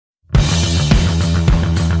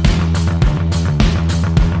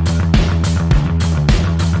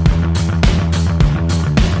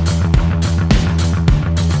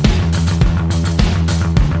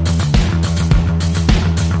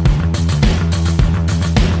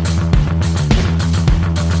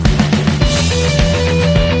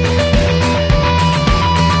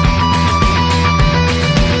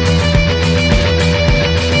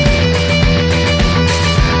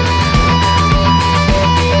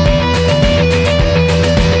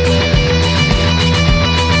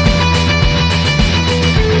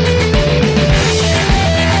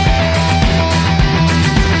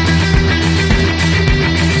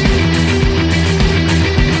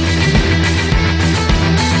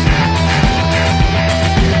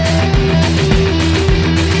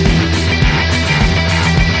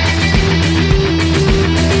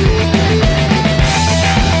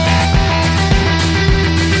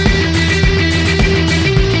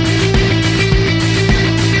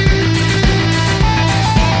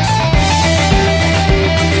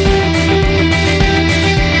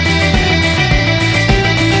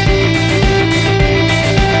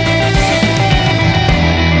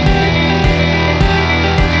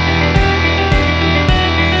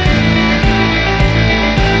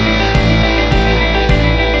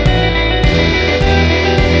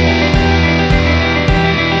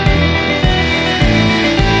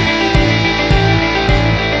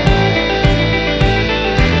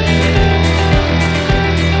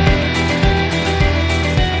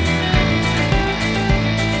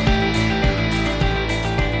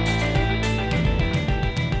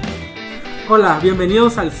Hola,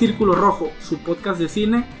 bienvenidos al Círculo Rojo, su podcast de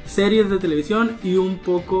cine, series de televisión y un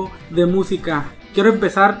poco de música. Quiero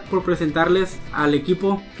empezar por presentarles al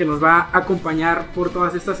equipo que nos va a acompañar por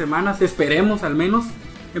todas estas semanas, esperemos al menos,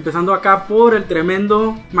 empezando acá por el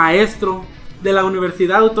tremendo maestro de la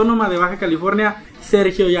Universidad Autónoma de Baja California,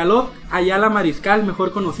 Sergio Yalot Ayala Mariscal,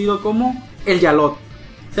 mejor conocido como El Yalot.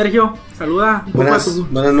 Sergio, saluda un poco a tu...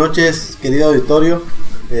 Buenas noches, querido auditorio.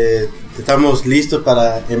 Estamos listos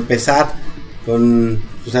para empezar con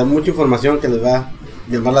mucha información que les va a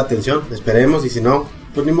llamar la atención, esperemos, y si no,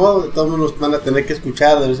 pues ni modo, todos nos van a tener que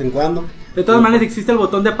escuchar de vez en cuando. De todas maneras existe el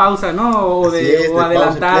botón de pausa, ¿no? O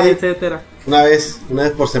adelantar, etcétera. Una vez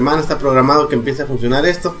por semana está programado que empiece a funcionar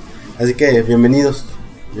esto, así que bienvenidos,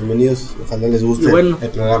 ojalá les guste el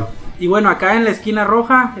programa. Y bueno, acá en la esquina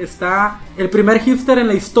roja está el primer hipster en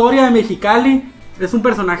la historia de Mexicali, es un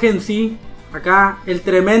personaje en sí. Acá el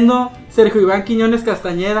tremendo Sergio Iván Quiñones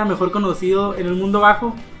Castañeda, mejor conocido en el mundo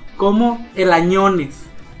bajo como El Añones.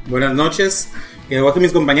 Buenas noches, igual que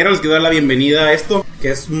mis compañeros les quiero dar la bienvenida a esto,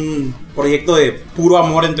 que es un proyecto de puro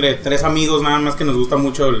amor entre tres amigos, nada más que nos gusta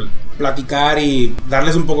mucho platicar y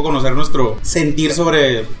darles un poco a conocer nuestro sentir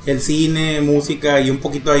sobre el cine, música y un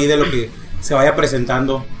poquito ahí de lo que se vaya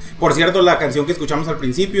presentando. Por cierto, la canción que escuchamos al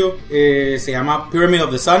principio se llama Pyramid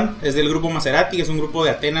of the Sun, es del grupo Maserati, que es un grupo de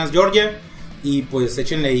Atenas, Georgia. Y pues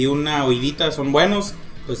échenle ahí una oídita, son buenos.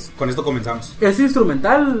 Pues con esto comenzamos. ¿Es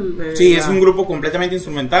instrumental? Sí, es un grupo completamente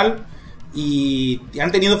instrumental. Y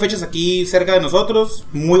han tenido fechas aquí cerca de nosotros,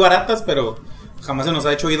 muy baratas, pero jamás se nos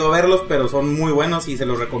ha hecho oído verlos. Pero son muy buenos y se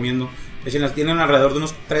los recomiendo. Échenlas, tienen alrededor de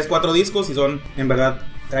unos 3-4 discos y son, en verdad,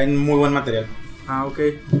 traen muy buen material. Ah, ok.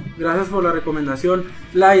 Gracias por la recomendación.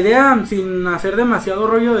 La idea, sin hacer demasiado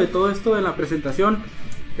rollo de todo esto de la presentación,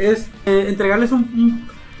 es entregarles un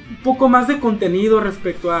poco más de contenido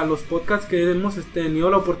respecto a los podcasts que hemos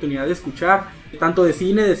tenido la oportunidad de escuchar, tanto de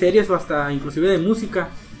cine, de series o hasta inclusive de música.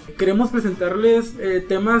 Queremos presentarles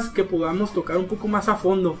temas que podamos tocar un poco más a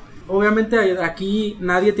fondo. Obviamente aquí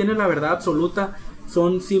nadie tiene la verdad absoluta,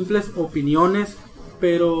 son simples opiniones,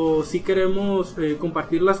 pero sí queremos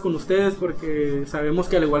compartirlas con ustedes porque sabemos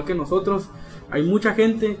que al igual que nosotros hay mucha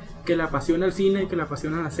gente que le apasiona el cine, que le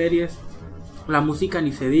apasiona las series, la música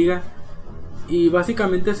ni se diga. Y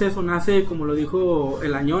básicamente es eso, nace, como lo dijo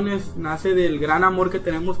El Añones, nace del gran amor que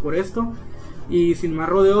tenemos por esto. Y sin más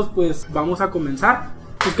rodeos, pues vamos a comenzar.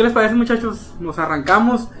 Pues, ¿qué les parece, muchachos? Nos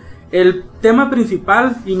arrancamos el tema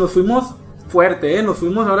principal y nos fuimos fuerte, nos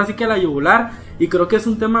fuimos ahora sí que a la yugular. Y creo que es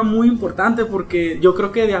un tema muy importante porque yo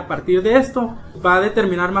creo que a partir de esto va a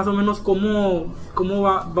determinar más o menos cómo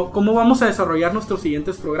vamos a desarrollar nuestros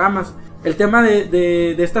siguientes programas. El tema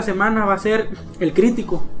de esta semana va a ser el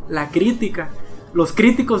crítico, la crítica, los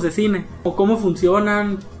críticos de cine, o cómo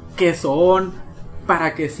funcionan, qué son,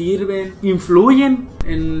 para qué sirven, influyen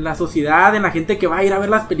en la sociedad, en la gente que va a ir a ver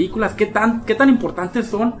las películas, qué tan importantes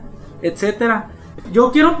son, etcétera.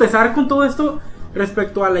 Yo quiero empezar con todo esto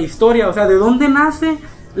respecto a la historia, o sea, de dónde nace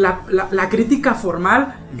la crítica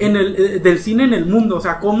formal del cine en el mundo, o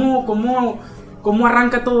sea, cómo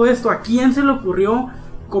arranca todo esto, a quién se le ocurrió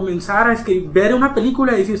comenzar a ver una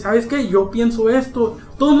película y decir, ¿sabes qué? Yo pienso esto.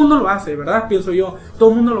 Todo el mundo lo hace, ¿verdad? Pienso yo.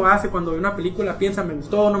 Todo el mundo lo hace cuando ve una película, piensa, me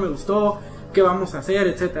gustó, no me gustó, qué vamos a hacer,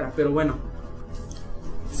 etcétera. Pero bueno.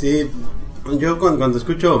 Sí, yo cuando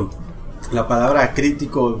escucho la palabra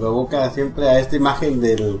crítico me evoca siempre a esta imagen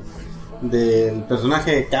del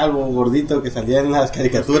personaje calvo, gordito que salía en las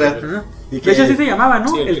caricaturas. Y que, de hecho así se llamaba, ¿no?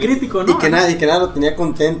 Sí, el crítico, ¿no? Y que nada lo tenía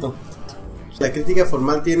contento. La crítica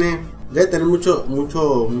formal debe tener mucho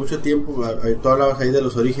tiempo. Tú hablabas ahí de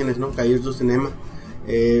los orígenes, ¿no? Cahiers du Cinema,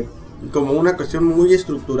 como una cuestión muy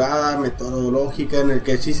estructurada, metodológica, en el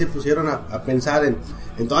que sí se pusieron a pensar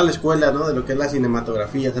en toda la escuela, ¿no? De lo que es la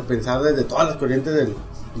cinematografía, de pensar desde todas las corrientes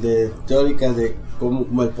de teóricas de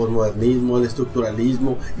como el posmodernismo, el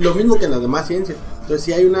estructuralismo, lo mismo que en las demás ciencias. Entonces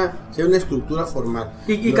sí hay una estructura formal.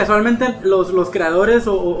 Y casualmente los creadores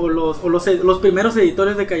o los primeros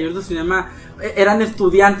editores de Cahiers du Cinema eran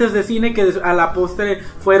estudiantes de cine que a la postre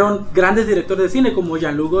fueron grandes directores de cine, como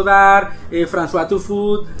Jean-Luc Godard, François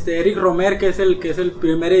Truffaut, Eric Romer, que es el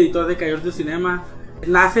primer editor de Cahiers du Cinema.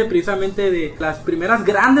 Nace precisamente de las primeras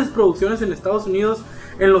grandes producciones en Estados Unidos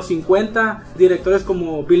en los 50, directores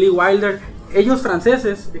como Billy Wilder, ellos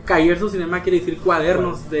franceses. Cahiers du Cinema quiere decir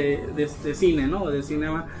cuadernos de cine, ¿no? De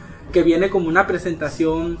cinema, que viene como una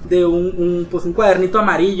presentación de un cuadernito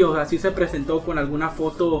amarillo, así se presentó con alguna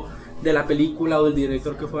foto de la película o del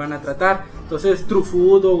director que fueran a tratar. Entonces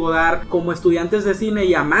Truffaut o Godard, como estudiantes de cine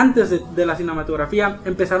y amantes de la cinematografía,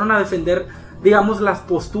 empezaron a defender, digamos, las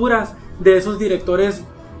posturas de esos directores,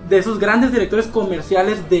 de esos grandes directores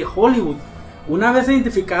comerciales de Hollywood. una vez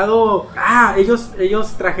identificado,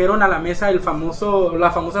 ellos trajeron a la mesa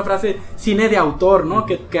la famosa frase cine de autor, ¿no?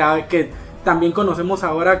 Que también conocemos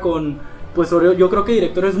ahora con, pues yo creo que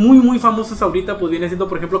directores muy muy famosos ahorita, pues viene siendo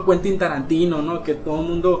por ejemplo Quentin Tarantino, ¿no? Que todo el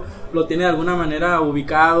mundo lo tiene de alguna manera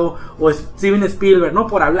ubicado, o Steven Spielberg, ¿no?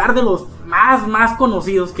 Por hablar de los más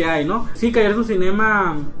conocidos que hay, ¿no? Sí, Caer su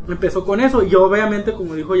Cinema empezó con eso, y obviamente,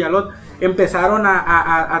 como dijo Yalot, empezaron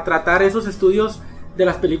a tratar esos estudios de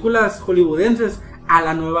las películas hollywoodenses a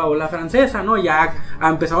la nueva ola francesa, ¿no? Ya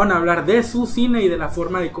empezaron a hablar de su cine y de la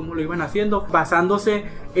forma de cómo lo iban haciendo, basándose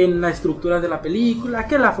en las estructuras de la película,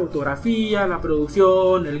 que la fotografía, la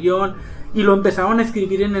producción, el guión, y lo empezaron a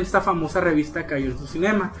escribir en esta famosa revista Cine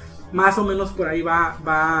Cinema. Más o menos por ahí va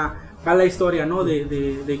la historia, ¿no?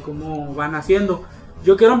 De cómo van haciendo.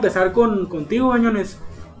 Yo quiero empezar contigo, Bañones.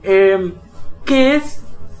 ¿Qué es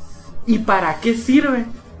y para qué sirve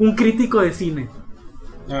un crítico de cine?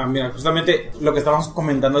 Mira, justamente lo que estábamos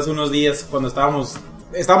comentando hace unos días, cuando estábamos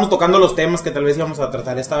tocando los temas que tal vez íbamos a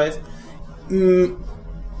tratar esta vez.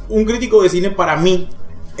 Un crítico de cine para mí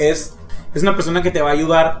es una persona que te va a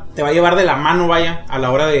ayudar, te va a llevar de la mano, vaya, a la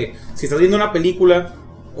hora de, si estás viendo una película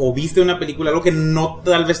o viste una película, algo que no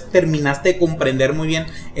tal vez terminaste de comprender muy bien,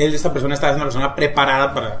 esta persona es una persona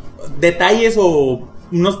preparada para detalles o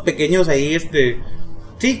unos pequeños ahí,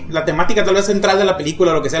 sí, la temática tal vez central de la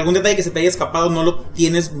película, lo que sea, algún detalle que se te haya escapado, no lo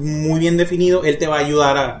tienes muy bien definido, él te va a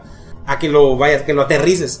ayudar a que lo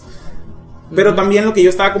aterrices. Pero también lo que yo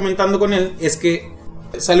estaba comentando con él es que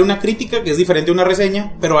sale una crítica que es diferente a una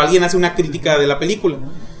reseña, pero alguien hace una crítica de la película.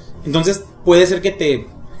 Entonces puede ser que te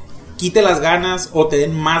quite las ganas o te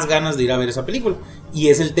den más ganas de ir a ver esa película. Y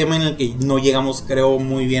es el tema en el que no llegamos, creo,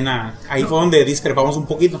 muy bien ahí fue donde discrepamos un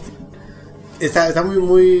poquito. Está muy,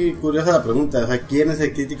 muy curiosa la pregunta, o sea, ¿quién es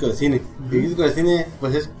el crítico de cine? El crítico de cine,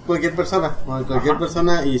 pues es cualquier persona,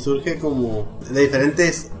 persona, y surge como de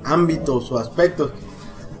diferentes ámbitos o aspectos.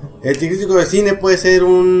 El crítico de cine puede ser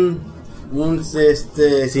un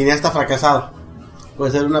cineasta fracasado,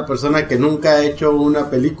 puede ser una persona que nunca ha hecho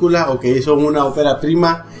una película o que hizo una ópera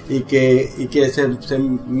prima y que se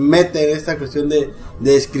mete en esta cuestión de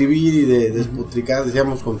escribir y de despotricar,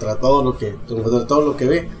 decíamos, contra todo lo que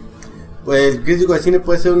ve. Pues el crítico de cine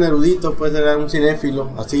puede ser un erudito, puede ser un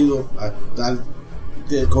cinéfilo, asiduo,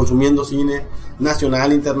 consumiendo cine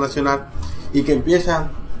nacional, internacional, y que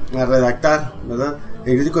empieza a redactar, ¿verdad?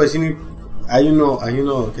 El crítico de cine, hay uno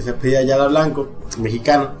que se apellida Ayala Blanco,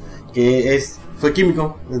 mexicano, que fue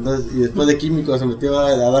químico, entonces, y después de químico se metió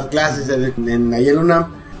a dar clases en ahí en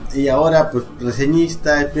UNAM, y ahora pues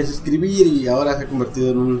reseñista, empieza a escribir, y ahora se ha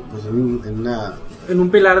convertido en un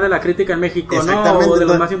pilar de la crítica en México, ¿no? O de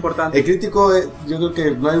los más importantes. El crítico, yo creo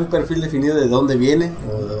que no hay un perfil definido de dónde viene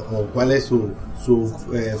o cuál es su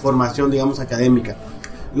formación, digamos, académica.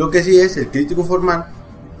 Lo que sí es, el crítico formal,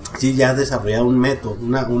 sí ya ha desarrollado un método,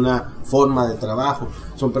 una forma de trabajo.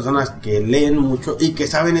 Son personas que leen mucho y que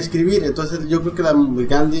saben escribir. Entonces yo creo que la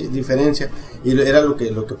gran diferencia, y era lo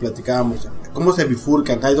que platicábamos, cómo se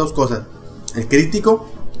bifurcan. Hay dos cosas, el crítico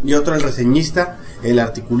y otro el reseñista, el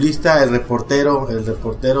articulista, el reportero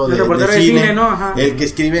de cine, ¿no? Ajá. El que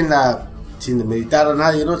escribe sin demeritar a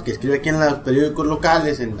nadie, ¿no? El que escribe aquí en los periódicos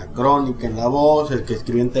locales, en La Crónica, en La Voz, el que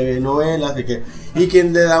escribe en TV novelas, y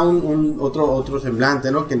quien le da otro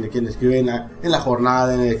semblante, ¿no? Quien escribe en La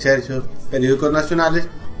Jornada, en el Excelsior, periódicos nacionales,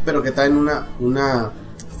 pero que traen una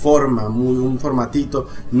forma, un formatito,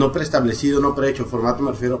 no preestablecido, no prehecho. Formato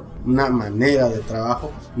me refiero una manera de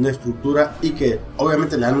trabajo, una estructura, y que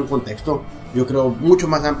obviamente le dan un contexto, yo creo, mucho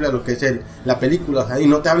más amplio a lo que es la película. O sea, y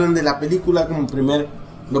no te hablan de la película como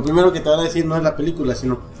lo primero que te van a decir no es la película,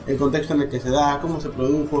 sino el contexto en el que se da, cómo se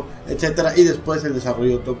produjo, etcétera, y después el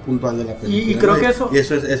desarrollo todo puntual de la película. Y creo que eso... Y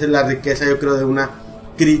esa es la riqueza, yo creo, de una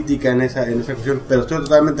crítica en esa cuestión. Pero estoy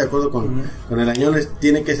totalmente de acuerdo con el Añones.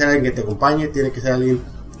 Tiene que ser alguien que te acompañe, tiene que ser alguien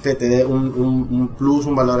que te dé un plus,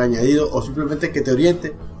 un valor añadido, o simplemente que te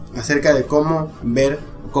oriente acerca de cómo ver,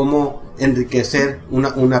 cómo enriquecer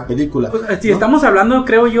una película. Pues, si estamos hablando,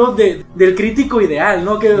 creo yo, del crítico ideal,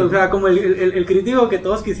 ¿no? Que, o sea, como el crítico que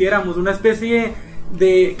todos quisiéramos, una especie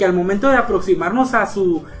de que al momento de aproximarnos a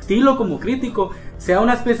su estilo como crítico, sea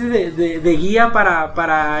una especie de guía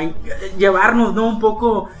para llevarnos, ¿no? Un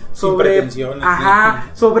poco sobre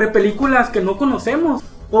películas que no conocemos,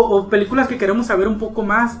 o películas que queremos saber un poco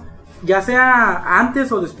más, ya sea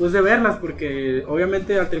antes o después de verlas, porque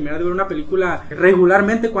obviamente al terminar de ver una película,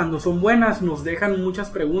 regularmente cuando son buenas nos dejan muchas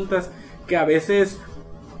preguntas que a veces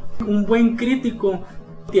un buen crítico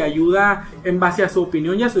te ayuda, en base a su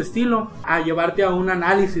opinión y a su estilo, a llevarte a un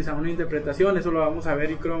análisis, a una interpretación. Eso lo vamos a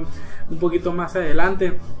ver, y creo, un poquito más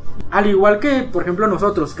adelante. al igual que, por ejemplo,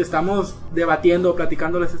 nosotros que estamos debatiendo,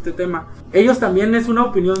 platicándoles este tema, ellos también es una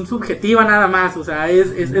opinión subjetiva nada más, o sea,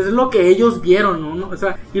 es lo que ellos vieron, ¿no? O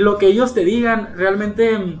sea, y lo que ellos te digan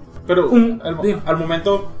realmente... Pero al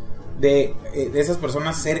momento de esas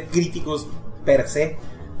personas ser críticos per se,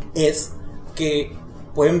 es que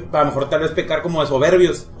pueden a lo mejor tal vez pecar como de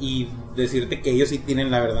soberbios y decirte que ellos sí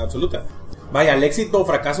tienen la verdad absoluta. Vaya, el éxito o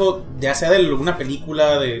fracaso, ya sea de una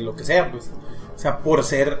película, de lo que sea, pues, o sea, por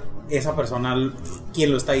ser esa persona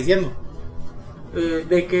quien lo está diciendo.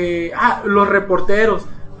 De que, los reporteros,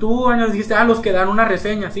 tú dijiste, los que dan una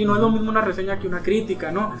reseña, sí, no es lo mismo una reseña que una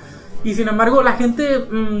crítica, ¿no? Y sin embargo, la gente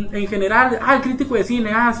en general, el crítico de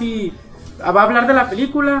cine, sí, va a hablar de la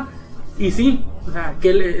película, y sí, o sea,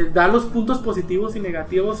 que le da los puntos positivos y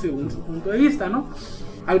negativos según su punto de vista, ¿no?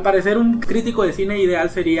 Al parecer, un crítico de cine ideal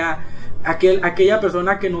sería aquella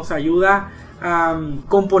persona que nos ayuda a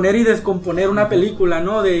componer y descomponer una película,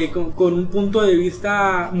 ¿no? Con un punto de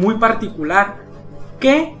vista muy particular,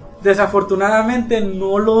 que desafortunadamente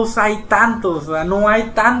no los hay tantos, o sea, no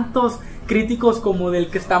hay tantos críticos como del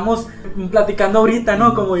que estamos platicando ahorita,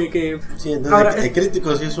 ¿no? Como de que... Sí, entonces ahora, el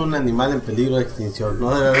crítico sí es un animal en peligro de extinción,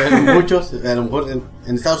 ¿no? Debe haber muchos, a lo mejor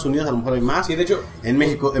en Estados Unidos a lo mejor hay más. Sí, de hecho... En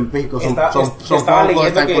México son estaba pocos,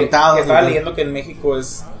 están contados. Estaba leyendo que en México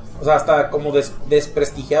es... O sea, hasta como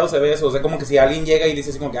desprestigiado se ve eso. O sea, como que si alguien llega y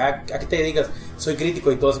dice así como que, ¿a qué te dedicas? Soy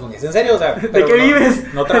crítico y todo eso. ¿Es en serio? O sea, ¿de qué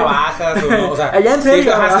vives? No trabajas, o no, o sea... ¿Allá en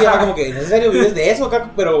serio? Sí, como que, ¿en serio vives de eso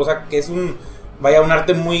acá? Pero, o sea, que es un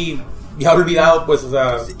arte muy... ya olvidado, pues, o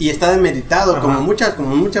sea... Y está demeritado, como muchas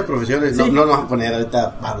profesiones, sí. No nos vamos a poner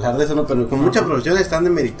ahorita a hablar de eso, no, pero como muchas profesiones están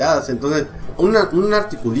demeritadas. Entonces, un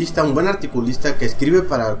articulista, un buen articulista que escribe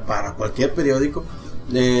para cualquier periódico,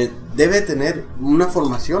 debe tener una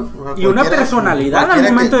formación. Y una personalidad al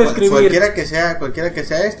momento de escribir. Cualquiera que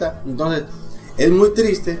sea esta. Entonces, es muy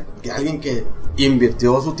triste que alguien que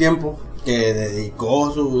invirtió su tiempo, que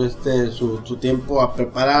dedicó su tiempo a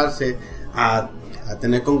prepararse, a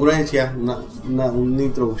tener congruencia, una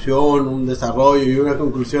introducción, un desarrollo y una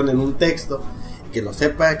conclusión en un texto, que lo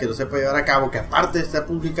sepa llevar a cabo, que aparte está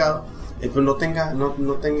publicado, pues no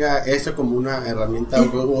tenga eso como una herramienta,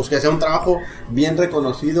 o que sea un trabajo bien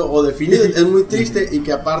reconocido o definido. Es muy triste, y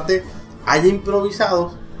que aparte haya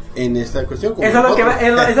improvisado en esta cuestión. Eso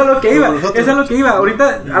es lo que iba.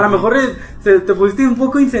 Ahorita a lo mejor te pusiste un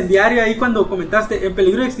poco incendiario ahí cuando comentaste en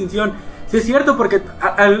peligro de extinción. Sí, es cierto, porque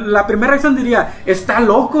la primera reacción diría, está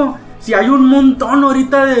loco. Si hay un montón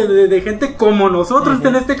ahorita de gente como nosotros,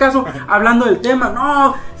 en este caso, hablando del tema.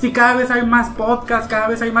 No, si cada vez hay más podcasts, cada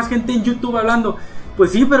vez hay más gente en YouTube hablando.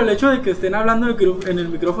 Pues sí, pero el hecho de que estén hablando en el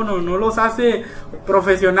micrófono no los hace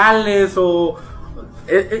profesionales o...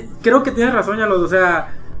 creo que tienes razón, o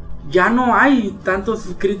sea, ya no hay tantos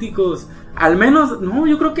críticos. Al menos, no,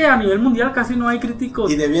 yo creo que a nivel mundial casi no hay críticos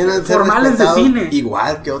y debían ser formales de cine.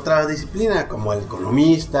 Igual que otra disciplina, como el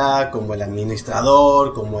economista, como el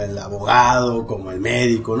administrador, como el abogado, como el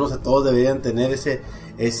médico, ¿no? O sea, todos deberían tener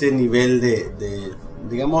ese nivel de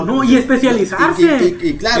digamos... No, y especializarse.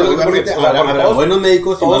 Y claro, obviamente habrá buenos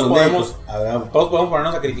médicos y malos médicos. Todos podemos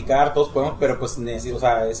ponernos a criticar, todos podemos, pero pues, o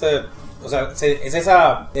sea, es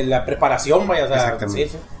esa, la preparación, vaya, o sea... Exactamente.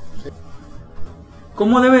 Sí.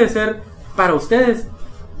 ¿Cómo debe de ser para ustedes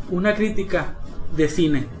una crítica de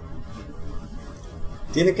cine?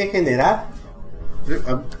 Tiene que generar,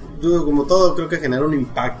 como todo, creo que genera un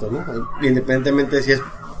impacto, ¿no? Independientemente de si es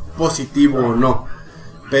positivo o no,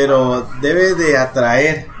 pero debe de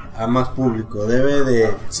atraer a más público, debe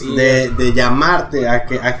de llamarte a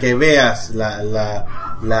que veas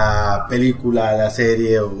la película, la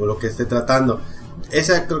serie o lo que esté tratando.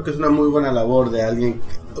 Esa creo que es una muy buena labor de alguien,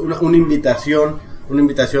 una invitación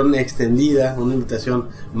extendida, una invitación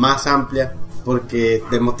más amplia, porque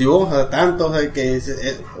te motivó tanto, o sea, que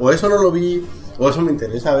o eso no lo vi, o eso me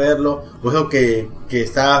interesa verlo, o eso que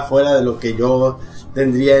está fuera de lo que yo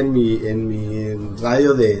tendría en mi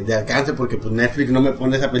radio de alcance, porque pues Netflix no me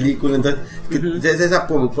pone esa película. Entonces es esa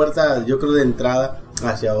como puerta, yo creo, de entrada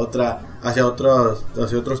hacia otros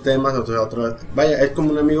temas, vaya, es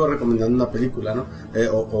como un amigo recomendando una película, ¿no?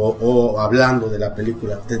 O hablando de la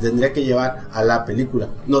película. Te tendría que llevar a la película,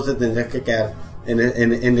 no te tendrías que quedar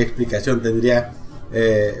en la explicación, tendría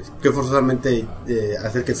que forzosamente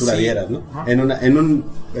hacer que tú la vieras, ¿no?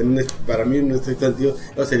 Para mí, en este sentido,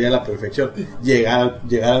 eso sería la perfección, llegar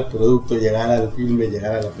al producto, llegar al filme,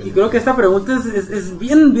 llegar a la película. Y creo que esta pregunta es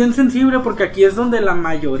bien, bien sensible, porque aquí es donde la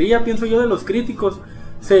mayoría, pienso yo, de los críticos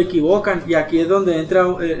se equivocan, y aquí es donde entra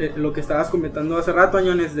lo que estabas comentando hace rato,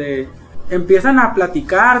 Añones, de empiezan a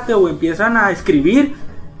platicarte o empiezan a escribir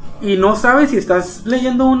y no sabes si estás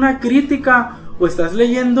leyendo una crítica o estás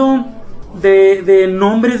leyendo de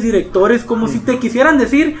nombres, directores, como si te quisieran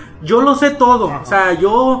decir, yo lo sé todo. O sea,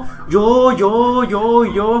 yo.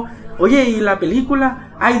 Oye, ¿y la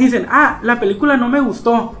película? Y dicen, la película no me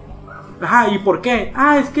gustó. ¿Y por qué?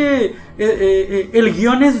 Es que el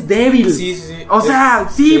guión es débil. Sí. O sea,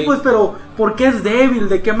 sí, pues, pero ¿por qué es débil?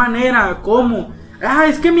 ¿De qué manera? ¿Cómo?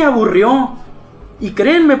 Es que me aburrió. Y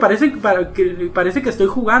créanme, parece que estoy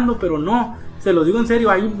jugando, pero no. Se lo digo en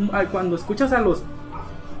serio. Cuando escuchas a los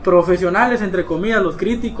profesionales, entre comillas, los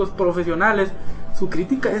críticos profesionales, su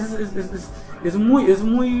crítica es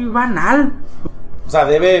muy banal. O sea,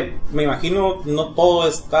 me imagino, no todo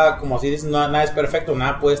está, como así dicen, nada es perfecto,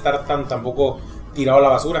 nada puede estar tampoco tirado a la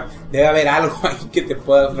basura. Debe haber algo ahí que te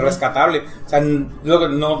pueda rescatable. O sea,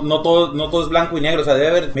 no todo es blanco y negro. O sea, debe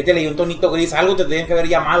haber, métele ahí un tonito gris, algo te tienen que haber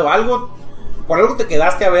llamado, por algo te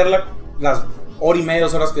quedaste a ver las hora y media,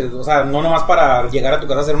 2 horas que, o sea, no nomás para llegar a tu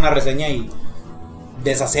casa a hacer una reseña y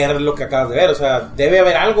deshacer lo que acabas de ver. O sea, debe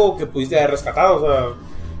haber algo que pudiste haber rescatado. O sea,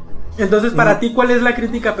 entonces, para ti, ¿cuál es la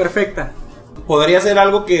crítica perfecta? Podría ser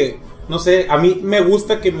algo que, no sé, a mí me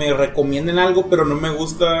gusta que me recomienden algo, pero no me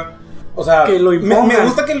gusta, o sea, que lo impongan. Me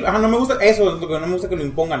gusta que, no me gusta eso, lo que no me gusta que lo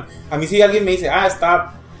impongan. A mí si alguien me dice,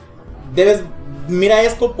 mira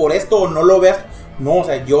esto por esto o no lo veas, no, o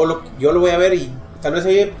sea, yo lo voy a ver y tal vez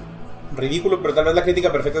oye ridículo, pero tal vez la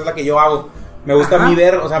crítica perfecta es la que yo hago. Me gusta a mí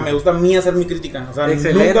ver, o sea, me gusta a mí hacer mi crítica. O sea,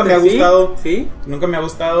 excelente, nunca me ha gustado. ¿Sí? Nunca me ha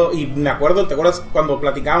gustado. Y me acuerdo, ¿te acuerdas cuando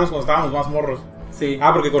platicábamos cuando estábamos más morros? Sí.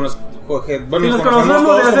 Porque nos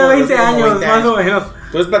conocemos desde hace 20 años, más o menos.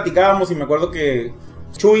 Entonces platicábamos y me acuerdo que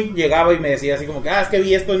Chuy llegaba y me decía así como que, es que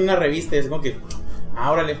vi esto en una revista. Y es como que,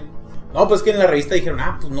 órale. No, pues que en la revista dijeron,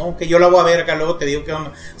 pues no, que yo la voy a ver acá, luego te digo qué onda.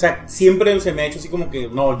 O sea, siempre se me ha hecho así como que,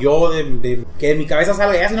 no, yo que de mi cabeza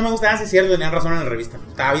salga, si no me gusta, sí es cierto, tenían razón en la revista.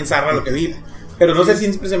 Estaba bien zarra lo que vi. Pero no sé,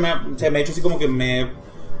 siempre se me ha hecho así como que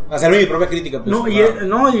hacerme mi propia crítica.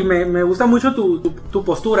 Pues, y me gusta mucho tu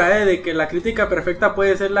postura, de que la crítica perfecta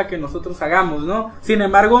puede ser la que nosotros hagamos, ¿no? Sin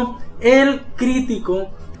embargo, el crítico,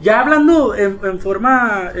 ya hablando en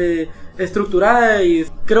forma estructurada, y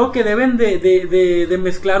creo que deben de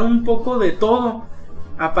mezclar un poco de todo.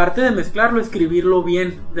 Aparte de mezclarlo, escribirlo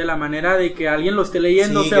bien, de la manera de que alguien lo esté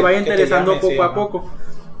leyendo, se vaya interesando poco a poco.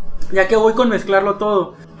 Ya que voy con mezclarlo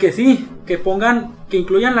todo, que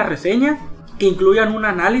incluyan la reseña, que incluyan un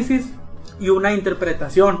análisis y una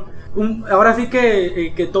interpretación. Ahora sí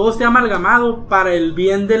que todo esté amalgamado para el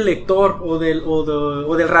bien del lector o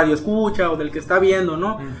del radio escucha o del que está viendo,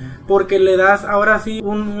 ¿no? Uh-huh. Porque le das ahora sí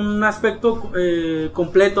un aspecto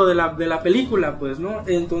completo de la película, pues, ¿no?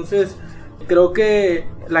 Entonces creo que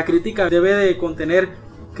la crítica debe de contener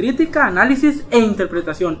crítica, análisis e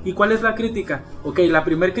interpretación. ¿Y cuál es la crítica? La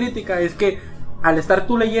primer crítica es que al estar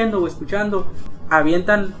tú leyendo o escuchando,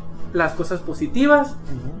 avientan las cosas positivas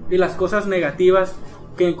y las cosas negativas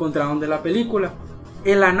que encontraron de la película.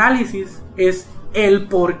 El análisis es el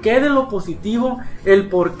porqué de lo positivo, el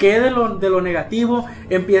porqué de lo negativo.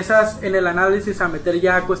 Empiezas en el análisis a meter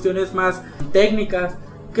ya cuestiones más técnicas,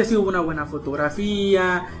 que si hubo una buena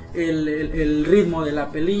fotografía, el ritmo de la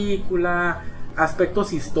película,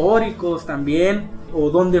 aspectos históricos también, o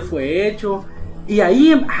dónde fue hecho. Y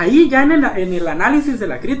ahí ya en el análisis de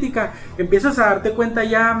la crítica empiezas a darte cuenta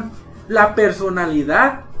ya la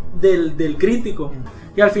personalidad del crítico.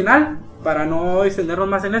 Y al final, para no extendernos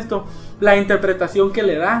más en esto, la interpretación que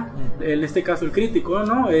le da, en este caso el crítico,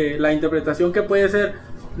 ¿no? La interpretación que puede ser,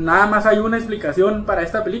 nada más hay una explicación para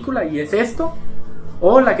esta película y es esto,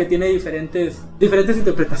 o la que tiene diferentes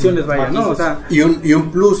interpretaciones, vaya, ¿no? O sea, y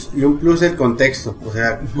un plus el contexto, o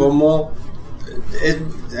sea, como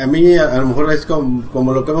a mí a lo mejor es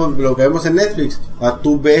como lo que vemos en Netflix. O sea,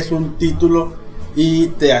 tú ves un título y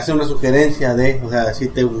te hace una sugerencia o sea, si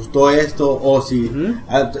te gustó esto o si... Uh-huh.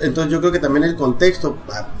 Entonces yo creo que también el contexto,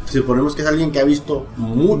 si suponemos que es alguien que ha visto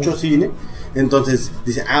mucho cine, entonces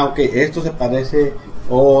dice, esto se parece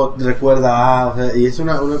o recuerda o sea, y es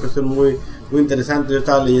una cuestión muy interesante. Yo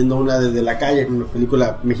estaba leyendo una desde la calle, una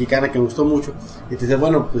película mexicana que me gustó mucho, y te dice,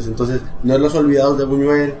 bueno, pues entonces no es Los Olvidados de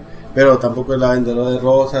Buñuel, pero tampoco es La Vendedora de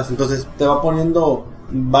Rosas. Entonces te va poniendo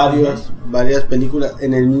varias películas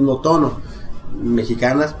en el mismo tono,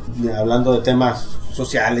 mexicanas, hablando de temas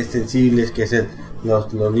sociales sensibles, que es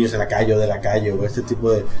los niños en la calle o de la calle, o este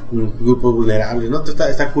tipo de grupos vulnerables, ¿no?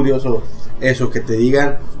 Está curioso eso, que te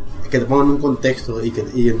digan, que te pongan un contexto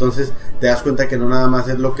y entonces te das cuenta que no nada más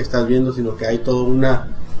es lo que estás viendo, sino que hay toda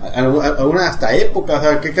alguna hasta época. O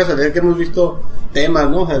sea, qué casualidad que hemos visto temas,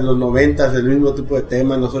 ¿no? En los 90s, el mismo tipo de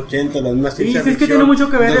temas, en los 80s, las mismas ciencia ficción. Sí, es que tiene mucho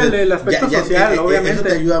que ver. Entonces, el aspecto social, obviamente. Eso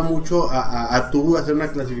te ayuda mucho a tú hacer una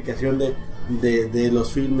clasificación de de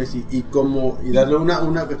los filmes y darle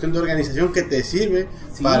una cuestión de organización que te sirve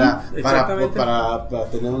para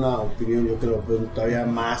tener una opinión, yo creo, pues, todavía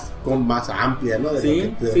más amplia, ¿no?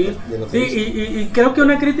 Y creo que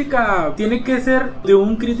una crítica tiene que ser de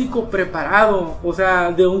un crítico preparado, o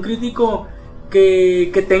sea, de un crítico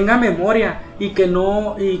que tenga memoria y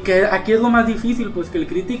que aquí es lo más difícil, pues que el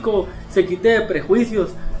crítico se quite de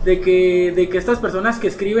prejuicios, de que estas personas que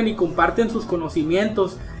escriben y comparten sus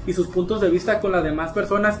conocimientos y sus puntos de vista con las demás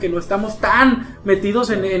personas que no estamos tan metidos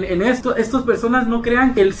en esto, estas personas no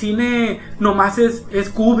crean que el cine nomás es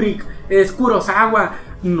Kubrick, es Kurosawa.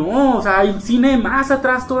 No, o sea, hay cine más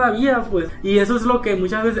atrás todavía, pues, y eso es lo que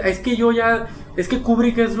muchas veces, es que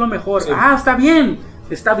Kubrick es lo mejor. Sí.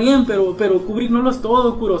 Está bien, pero Kubrick no lo es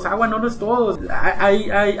todo, Kurosawa no lo es todo.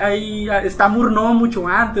 Está Murnau mucho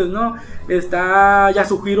antes, ¿no? Está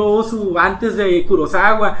Yasuhiro Ozu antes de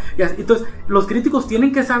Kurosawa. Entonces, los críticos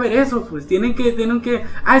tienen que saber eso, pues tienen que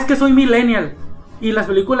es que soy millennial y las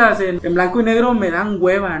películas en blanco y negro me dan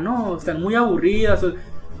hueva, ¿no? Están muy aburridas.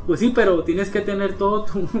 Pues sí, pero tienes que tener todo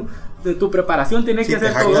tu preparación, tiene que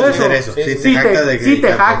ser todo eso. Si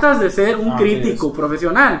te jactas de ser un crítico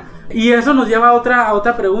profesional. Y eso nos lleva a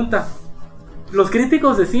otra pregunta. ¿Los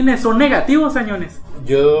críticos de cine son negativos, Añones?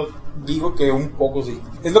 Yo digo que un poco sí.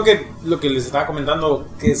 Es lo que les estaba comentando,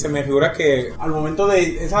 que se me figura que al momento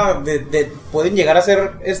de pueden llegar a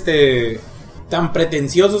ser tan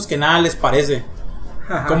pretenciosos que nada les parece.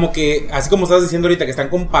 Ajá. Como que, así como estabas diciendo ahorita, que están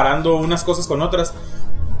comparando unas cosas con otras.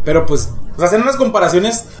 Pero pues hacen unas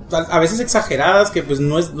comparaciones a veces exageradas que pues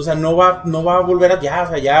no es, o sea, no va a volver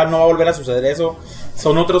ya no va a volver a suceder eso.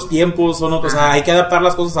 Son otros tiempos, o sea, hay que adaptar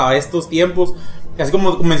las cosas a estos tiempos. Así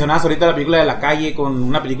como mencionabas ahorita la película de La Calle con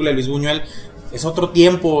una película de Luis Buñuel, es otro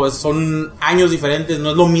tiempo, son años diferentes, no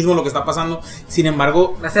es lo mismo lo que está pasando. Sin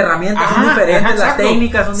embargo, las herramientas son diferentes, las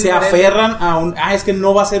técnicas son diferentes. Se aferran a es que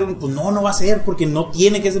no va a ser pues no va a ser, porque no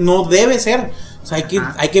tiene que ser, no debe ser. O sea,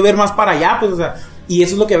 hay que ver más para allá, pues, o sea. Y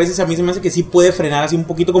eso es lo que a veces a mí se me hace que sí puede frenar así un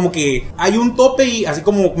poquito, como que hay un tope y así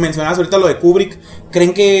como mencionabas ahorita lo de Kubrick,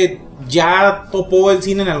 creen que ya topó el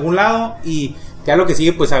cine en algún lado y ya lo que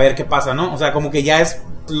sigue pues a ver qué pasa, ¿no? O sea, como que ya es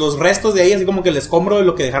los restos de ahí, así como que el escombro de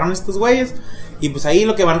lo que dejaron estos güeyes y pues ahí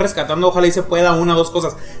lo que van rescatando, ojalá y se pueda una o dos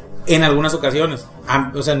cosas en algunas ocasiones.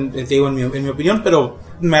 O sea, te digo en mi opinión, pero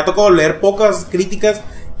me ha tocado leer pocas críticas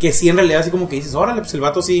que sí en realidad así como que dices, órale, pues el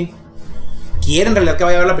vato sí quiere en realidad que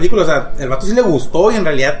vaya a ver la película, o sea, el vato sí le gustó y en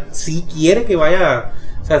realidad sí quiere que vaya,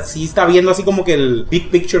 o sea, sí está viendo así como que el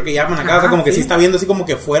big picture que llaman acá, o sea, como que sí está viendo así como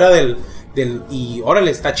que fuera del y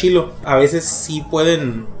órale, está chilo. A veces sí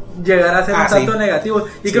pueden llegar a ser un tanto negativos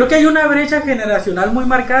y creo que hay una brecha generacional muy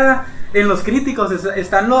marcada en los críticos.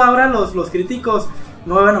 Están ahora los críticos,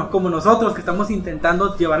 no, bueno, como nosotros que estamos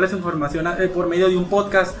intentando llevarles información por medio de un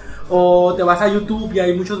podcast, o te vas a YouTube y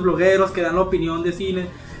hay muchos blogueros que dan la opinión de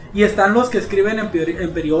cine. Y están los que escriben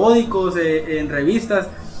en periódicos, en revistas.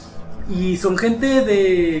 Y son gente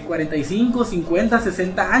de 45, 50,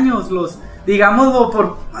 60 años. Digámoslo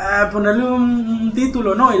por ponerle un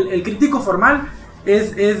título, ¿no? El crítico formal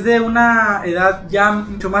es de una edad ya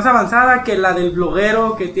mucho más avanzada que la del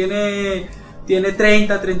bloguero que tiene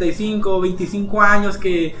 30, 35, 25 años,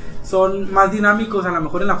 que son más dinámicos a lo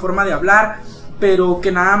mejor en la forma de hablar, pero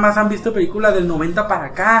que nada más han visto películas del 90 para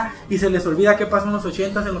acá y se les olvida qué pasó en los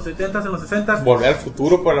 80s, en los 70s, en los 60s. Volver al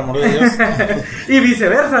futuro, por el amor de Dios. Y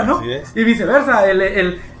viceversa, ¿no? Y viceversa.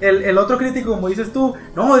 El otro crítico, como dices tú,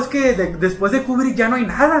 no, es que después de Kubrick ya no hay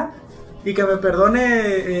nada. Y que me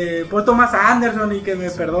perdone Paul Thomas Anderson, y que me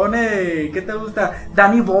perdone, ¿qué te gusta?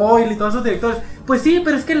 Danny Boyle y todos esos directores. Pues sí,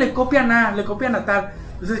 pero es que le copian a tal.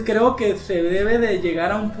 Entonces creo que se debe de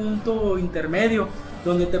llegar a un punto intermedio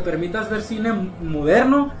donde te permitas ver cine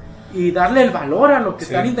moderno y darle el valor a lo que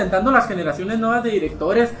están intentando las generaciones nuevas de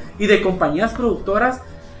directores y de compañías productoras,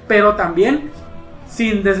 pero también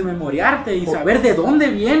sin desmemoriarte y saber de dónde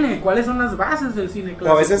viene, cuáles son las bases del cine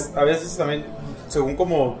clásico. A veces también, según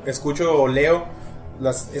como escucho o leo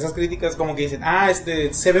esas críticas, como que dicen,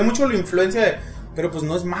 se ve mucho la influencia pero pues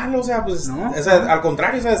no es malo, o sea, pues no, o sea, al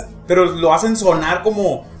contrario, o sea, pero lo hacen sonar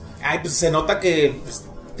como, pues se nota que pues,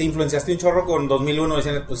 te influenciaste un chorro con 2001,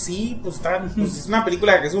 dicen, pues sí, pues es una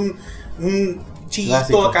película que es un chillito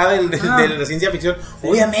clásico acá de la ciencia ficción. Sí.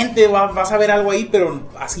 Obviamente vas a ver algo ahí, pero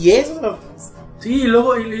así es. O sea. Sí, y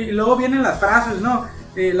luego vienen las frases, ¿no?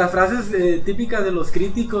 Las frases típicas de los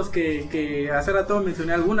críticos que hace rato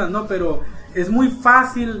mencioné algunas, ¿no? Pero es muy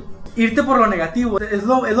fácil irte por lo negativo. Es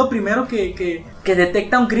lo primero que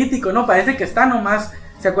detecta un crítico, ¿no? Parece que está nomás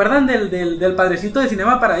 ¿Se acuerdan del padrecito de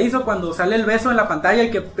Cinema Paradiso cuando sale el beso en la pantalla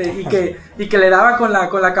y que le daba con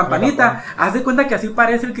la campanita? Haz de cuenta que así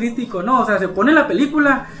parece el crítico, ¿no? O sea, se pone la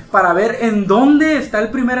película para ver en dónde está el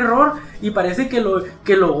primer error y parece que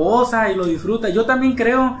lo goza y lo disfruta. Yo también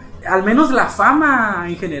creo, al menos la fama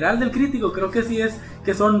en general del crítico, creo que sí es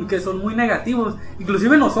que son muy negativos.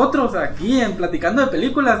 Inclusive nosotros aquí en Platicando de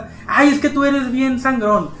Películas, ay, es que tú eres bien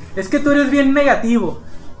sangrón, es que tú eres bien negativo.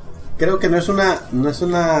 Creo que no es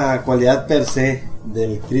una cualidad per se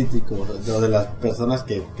del crítico o de las personas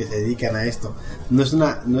que se dedican a esto. No es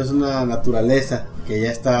una naturaleza que ya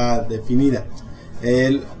está definida.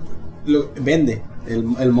 Vende,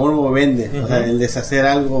 el morbo vende, uh-huh. O sea, el deshacer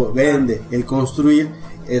algo vende, el construir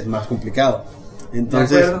es más complicado.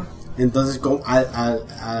 Entonces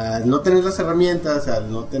al no tener las herramientas,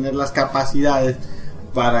 al no tener las capacidades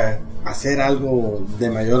para hacer algo de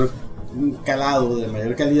mayor calado, de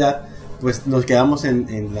mayor calidad, pues nos quedamos en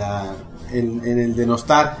el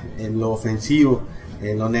denostar, en lo ofensivo,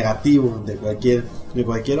 en lo negativo de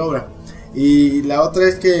cualquier obra. Y la otra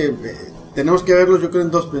es que tenemos que verlo, yo creo,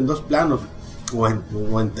 en dos planos, o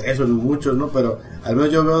en tres o en muchos, ¿no? Pero al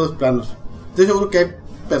menos yo veo dos planos. Estoy seguro que hay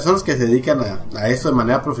personas que se dedican a esto de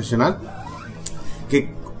manera profesional,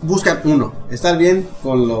 que buscan estar bien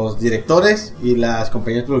con los directores y las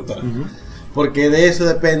compañías productoras. Uh-huh. Porque de eso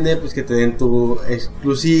depende, pues, que te den tu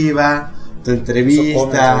exclusiva, tu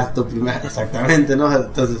entrevista, tu primera, exactamente, ¿no?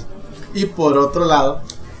 Entonces, y por otro lado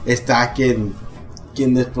está quien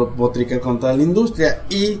despotrica contra la industria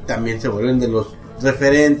y también se vuelven de los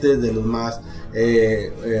referentes, de los más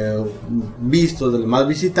vistos, de los más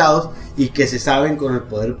visitados, y que se saben con el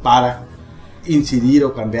poder para incidir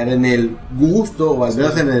o cambiar en el gusto, o al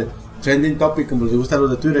menos en el trending topic, como les gusta a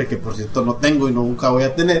los de Twitter, que por cierto no tengo y nunca voy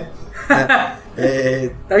a tener.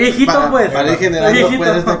 Está viejito, para ir generando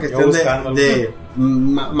pues esta cuestión de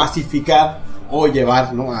masificar o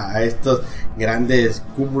llevar, ¿no?, a estos grandes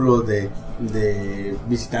cúmulos de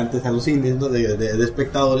visitantes a los cines, ¿no?, de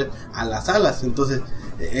espectadores a las salas. Entonces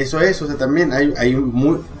eso es, o sea, también hay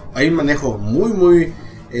un manejo muy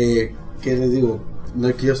 ¿qué les digo? No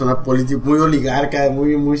quiero sonar político, muy oligarca,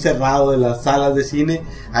 muy cerrado de las salas de cine.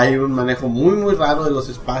 Hay un manejo muy raro de los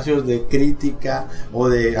espacios de crítica o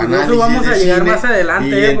de análisis. Eso vamos a llegar cine, más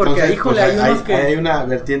adelante, porque entonces, híjole, pues, hay una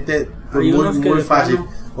vertiente pues, muy fácil.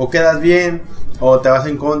 O quedas bien, o te vas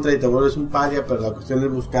en contra y te vuelves un paria, pero la cuestión es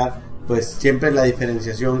buscar, pues, siempre la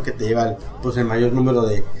diferenciación que te lleva, pues, el mayor número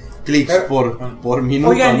de clics por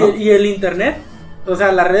minuto. Oigan, ¿no? ¿Y el internet? O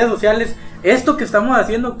sea, las redes sociales, esto que estamos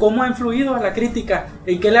haciendo, ¿cómo ha influido a la crítica?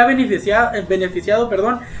 ¿En qué le ha beneficiado,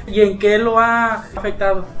 y en qué lo ha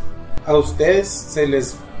afectado? ¿A ustedes se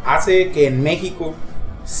les hace que en México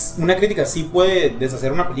una crítica sí puede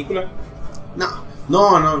deshacer una película?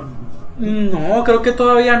 No, creo que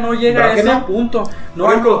todavía no llega a ese punto. No,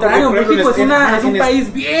 al contrario, México es un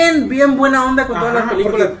país bien buena onda con todas las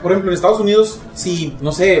películas. Porque, por ejemplo, en Estados Unidos, si,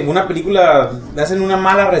 no sé, una película le hacen una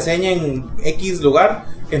mala reseña en X lugar,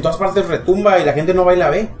 en todas partes retumba y la gente no va y la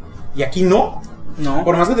ve. Y aquí no.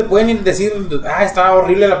 Por más que te pueden decir, está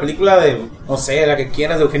horrible la película de, no sé, la que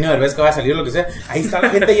quieras, de Eugenio Derbez, que va a salir o lo que sea, ahí está la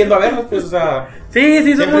gente yendo a verlo, pues, o sea. Sí,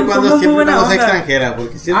 siempre cuando sea extranjera,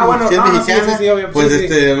 porque si es mexicana,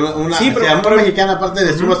 una mexicana, aparte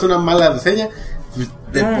de sumas una mala reseña, pues,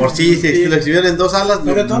 de por sí, si lo exhibieron en 2 salas,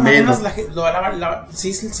 pero de todas maneras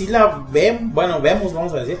sí la ven, vemos,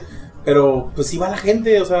 vamos a decir. Pero pues sí va la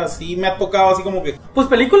gente, o sea, sí me ha tocado así como que... Pues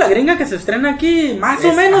película gringa que se estrena aquí, más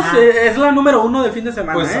o menos, es la número 1 del fin de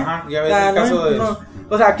semana, pues, ya ves el caso de... o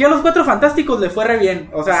sea, aquí a los Cuatro Fantásticos le fue re bien,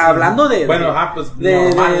 o sea, hablando de... Bueno, pues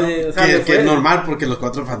normal, ¿no? O sea, que es normal, porque los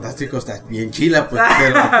Cuatro Fantásticos está bien chila, pues,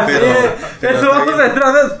 pero eso vamos a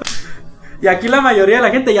entrar después. Y aquí la mayoría de la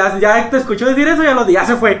gente ya te escuchó decir eso, ya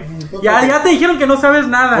se fue. Ya te dijeron que no sabes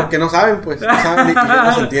nada. Porque no saben, pues, no saben ni que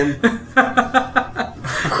no se entiende.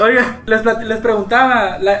 Oiga, les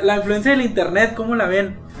preguntaba, la influencia del internet, ¿cómo la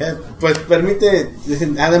ven? Pues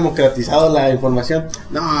ha democratizado la información.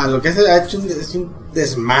 No, lo que ha hecho es un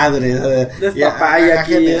desmadre. Ha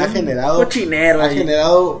generado cochinero. Ha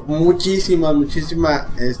generado muchísima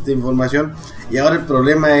información. Y ahora el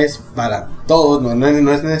problema es para todos, no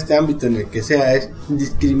es en este ámbito en el que sea, es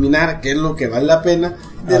discriminar qué es lo que vale la pena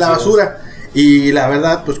de la basura. Y la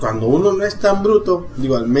verdad, pues cuando uno no es tan bruto,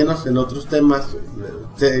 digo, al menos en otros temas,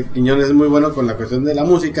 Quiñones es muy bueno con la cuestión de la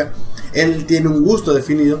música, él tiene un gusto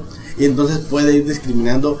definido y entonces puede ir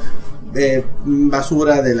discriminando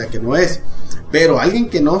basura de la que no es. Pero alguien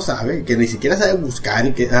que no sabe, que ni siquiera sabe buscar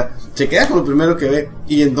y que se queda con lo primero que ve,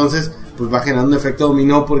 y entonces pues va generando un efecto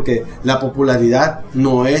dominó, porque la popularidad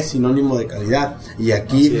no es sinónimo de calidad. Y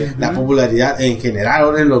aquí la popularidad en general,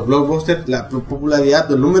 ahora en los blockbusters, la popularidad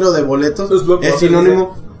del número de boletos es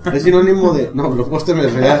sinónimo. Es sinónimo de... No, blockbuster me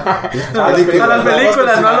refiero a las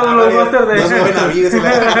películas, no a los blockbusters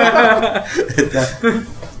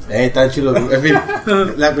de... Están chilos. En fin,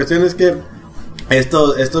 la cuestión es que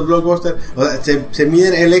estos blockbusters, o sea, se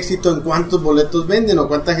miden el éxito en cuántos boletos venden o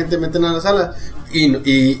cuánta gente meten a la sala,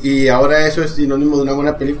 y ahora eso es sinónimo de una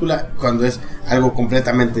buena película, cuando es algo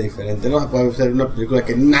completamente diferente, ¿no? Puede ser una película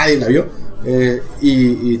que nadie la vio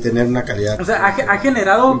y tener una calidad, o sea, ha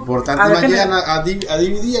generado importante. Más llegan a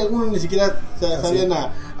DVD, algunos ni siquiera salían a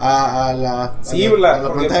la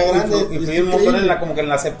pantalla grande. Influye un montón como que en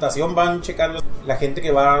la aceptación, van checando la gente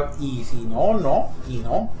que va, y si no.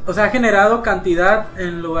 O sea, ha generado cantidad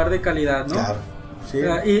en lugar de calidad, ¿no? Claro. Sí.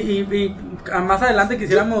 Y más adelante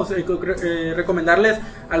quisiéramos recomendarles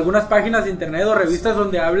algunas páginas de internet o revistas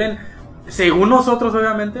donde hablen, según nosotros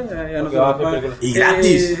obviamente, y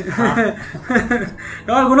gratis.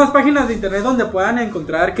 No, algunas páginas de internet donde puedan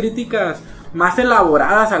encontrar críticas más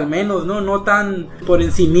elaboradas, al menos, no tan por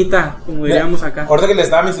encimita como diríamos acá. Ahorita que les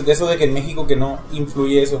estaba mencionando eso de que en México que no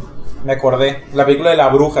influye eso, me acordé, la película de La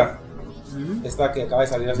Bruja, esta que acaba de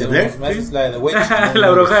salir hace unos meses, ¿sí? La de The Witch.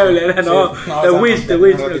 La Bruja de Blair, no, The Witch,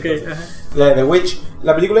 okay. La de The Witch,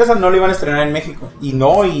 la película esa no la iban a estrenar en México, y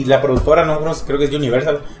la productora, creo que es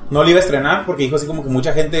Universal, no la iba a estrenar porque dijo así como que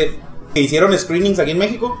mucha gente, que hicieron screenings aquí en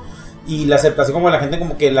México, y la aceptación como de la gente,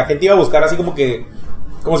 como que la gente iba a buscar así como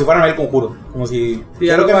si fueran a ver El Conjuro, como si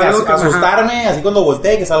quiero que asustarme, así cuando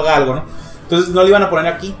voltee que salga algo, ¿no? Entonces no la iban a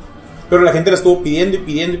poner aquí, pero la gente la estuvo pidiendo,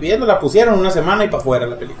 la pusieron una semana y para afuera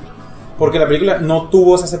la película, porque la película no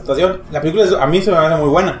tuvo esa aceptación. La película a mí se me hace muy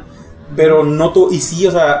buena, pero no tuvo, y sí,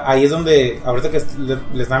 o sea, ahí es donde, ahorita que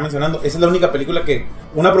le estaba mencionando, esa es la única película que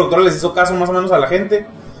una productora les hizo caso más o menos a la gente,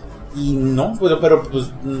 y no, pero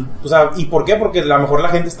pues, o sea, ¿y por qué? Porque a lo mejor la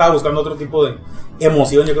gente estaba buscando otro tipo de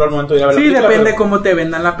emoción, yo creo, al momento de ir a ver la película. Sí, depende cómo te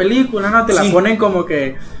vendan la película, ¿no? Te la ponen como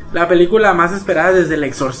que la película más esperada desde El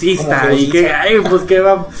Exorcista, y que, pues, ¿qué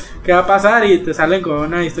va a pasar? Y te salen con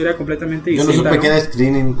una historia completamente distinta. Yo no supe que era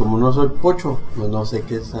screening, como no soy pocho, pues no sé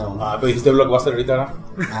qué es. Pero dijiste blockbuster ahorita, ¿no?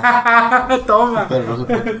 Toma. Pero no sé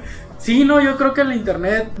pocho. Sí, no, yo creo que el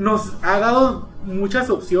internet nos ha dado muchas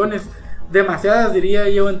opciones, demasiadas diría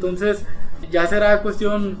yo, entonces ya será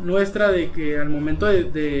cuestión nuestra de que al momento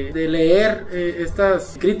de leer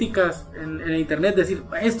estas críticas en internet, decir,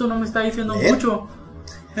 esto no me está diciendo mucho.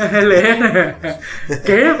 Leer.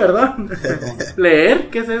 ¿Qué? Perdón. ¿Leer?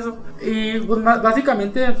 ¿Qué es eso? Y pues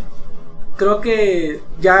básicamente creo que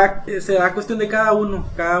ya será cuestión de cada uno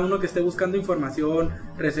que esté buscando información,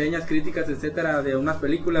 reseñas, críticas, etcétera, de unas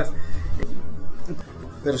películas.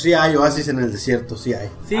 Pero sí hay oasis en el desierto, sí hay.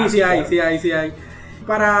 Sí hay.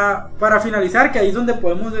 Para finalizar, que ahí es donde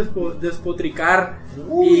podemos despotricar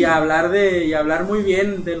y hablar muy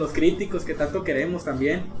bien de los críticos que tanto queremos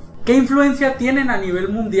también. ¿Qué influencia tienen a nivel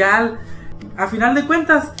mundial? A final de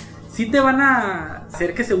cuentas, sí te van a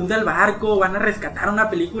hacer que se hunda el barco, van a rescatar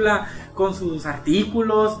una película con sus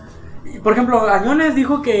artículos. Por ejemplo, Añones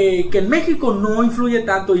dijo que en México no influye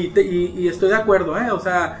tanto, y estoy de acuerdo, o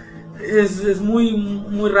sea, es muy,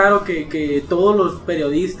 muy raro que todos los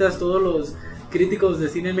periodistas, todos los críticos de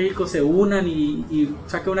cine en México se unan y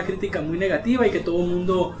saquen una crítica muy negativa y que todo el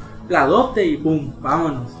mundo la adopte y ¡pum!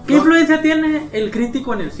 Vámonos. ¿Qué influencia tiene el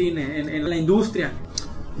crítico en el cine, en la industria?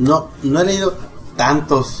 No he leído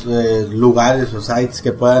tantos lugares o sites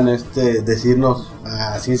que puedan decirnos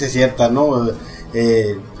a ciencia cierta, ¿no?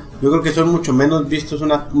 Yo creo que son mucho menos vistos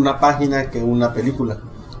una página que una película.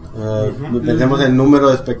 Pensemos en el número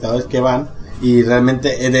de espectadores que van, y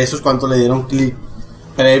realmente de esos cuántos le dieron clic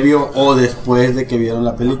previo o después de que vieron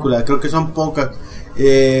la película. Creo que son pocas.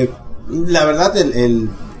 La verdad,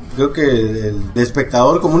 creo que el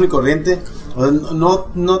espectador común y corriente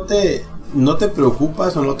no te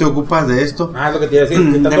preocupas o no te ocupas de esto. Lo que te iba a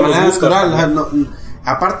decir, de manera natural.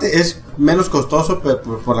 Aparte es menos costoso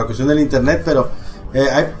por la cuestión del internet, pero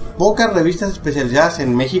hay pocas revistas especializadas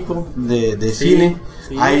en México de cine. Sí.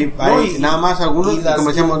 Hay nada más algunos, como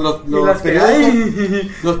decíamos, los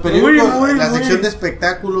periódicos, la sección de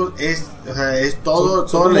espectáculos es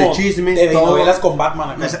todo el chisme, novelas con Batman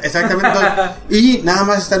acá. Exactamente. Y nada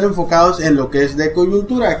más están enfocados en lo que es de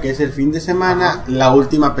coyuntura, que es el fin de semana, la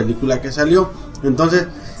última película que salió. Entonces,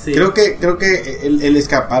 creo que el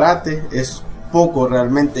escaparate es poco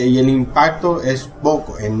realmente, y el impacto es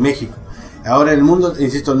poco en México. Ahora en el mundo,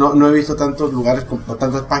 insisto, no he visto tantos lugares o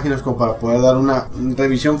tantas páginas como para poder dar una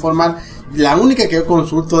revisión formal. La única que yo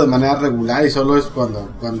consulto de manera regular y solo es cuando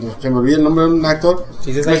se me olvida el nombre de un actor,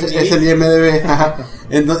 ¿Sí, es el IMDb.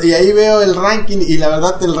 Entonces, y ahí veo el ranking y la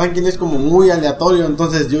verdad el ranking es como muy aleatorio.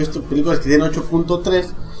 Entonces yo he visto películas que tienen 8.3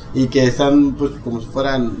 y que están pues como si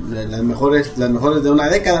fueran las mejores de una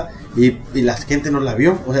década y la gente no la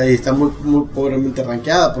vio, o sea, y está muy pobremente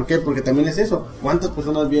rankeada. ¿Por qué? Porque también es eso, ¿cuántas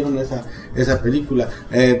personas vieron esa película?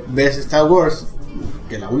 Ves Star Wars,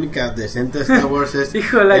 que la única decente de Star Wars es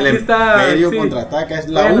Híjole, el Imperio contraataca, es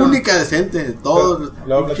la única decente de todos.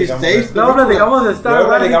 Luego platicamos de Star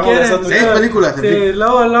Wars, seis películas, en fin.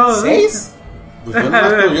 Luego, ¿6? Pues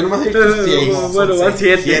yo nomás he visto 6. Bueno, van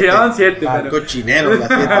 7, llevan 7. Cochinero, las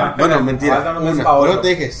 7. Bueno, mentira, una. Pero te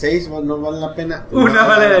dije, 6 no vale la pena. Una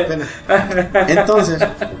vale la pena. Entonces,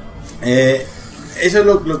 eso es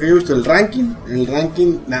lo que yo he visto, el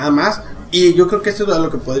ranking nada más. Y yo creo que eso es a lo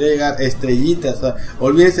que podría llegar, estrellitas. O sea,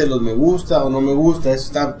 olvídense de los me gusta o no me gusta, eso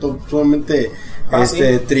está sumamente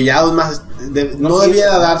trillado, más no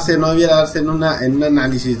debiera darse en un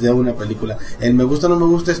análisis de una película. El me gusta o no me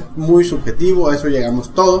gusta es muy subjetivo, a eso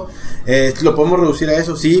llegamos todo. Lo podemos reducir a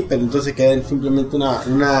eso, sí, pero entonces queda simplemente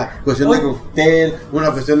una cuestión de cóctel,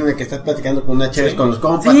 una cuestión en la que estás platicando con una chévere con los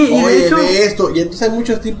compas, oye, ve esto, y entonces hay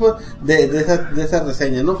muchos tipos de esas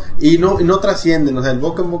reseñas, ¿no? Y no trascienden, o sea, el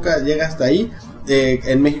boca en boca llega hasta ahí.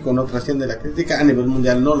 En México no trasciende la crítica, a nivel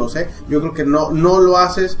mundial no lo sé. Yo creo que no lo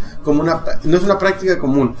haces como no es una práctica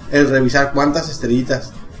común el revisar cuántas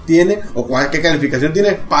estrellitas tiene o qué calificación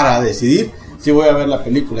tiene para decidir si voy a ver la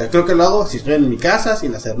película. Creo que lo hago si estoy en mi casa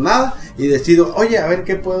sin hacer nada y decido, oye, a ver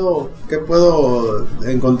qué puedo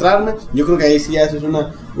encontrarme. Yo creo que ahí sí haces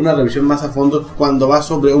una revisión más a fondo cuando vas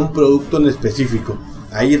sobre un producto en específico.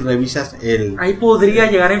 Ahí revisas ahí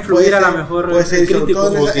podría llegar a influir a la mejor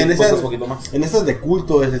crítico. En esas de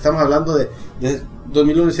culto, estamos hablando de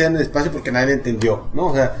 2001 en el espacio porque nadie le entendió, ¿no?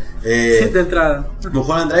 O sea, de entrada.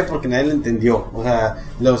 Mulholland Drive porque nadie le entendió. O sea,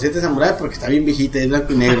 Los 7 Samuráis porque está bien viejita, es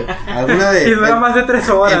blanco y negro. Alguna de y dura más de 3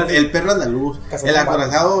 horas. El perro andaluz, el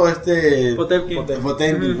acorazado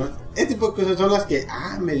Potemkin, ¿no? Este tipo de cosas son las que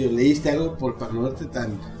medio leíste algo para no verte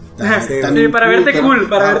tan para verte cool,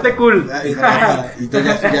 verte cool. Y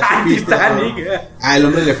entonces ya supiste. El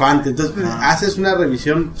hombre elefante. Entonces haces una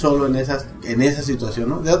revisión solo en esa situación,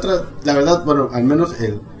 ¿no? De otra, la verdad, bueno, al menos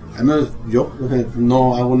yo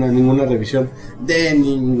no hago ninguna revisión de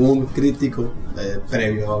ningún crítico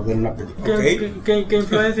previo a ver una película. ¿Qué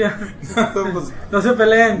influencia? No se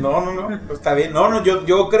peleen. No, está bien.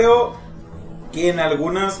 Yo creo que en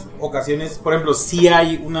algunas ocasiones, por ejemplo, sí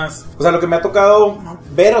hay unas, o sea, lo que me ha tocado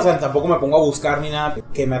ver, o sea, tampoco me pongo a buscar ni nada,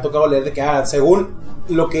 que me ha tocado leer de que, según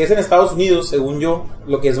lo que es en Estados Unidos, según yo,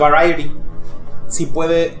 lo que es Variety, sí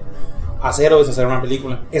puede hacer o deshacer una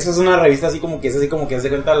película. Esa es una revista así como que hace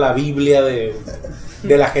cuenta la Biblia de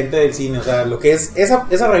la gente del cine, o sea, lo que es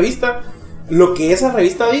esa revista, lo que esa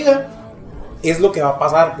revista diga, es lo que va a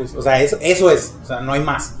pasar, pues, o sea, eso es, o sea, no hay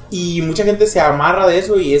más. Y mucha gente se amarra de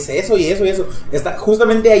eso y es eso.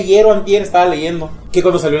 Justamente ayer o antier estaba leyendo que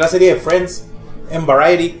cuando salió la serie de Friends en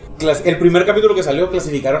Variety, el primer capítulo que salió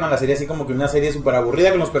clasificaron a la serie así como que una serie súper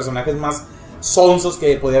aburrida con los personajes más sonsos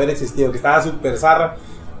que podía haber existido, que estaba súper zarra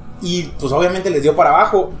y pues obviamente les dio para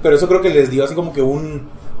abajo, pero eso creo que les dio así como que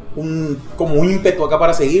un ímpetu acá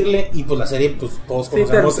para seguirle y pues la serie, pues todos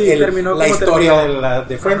conocemos la historia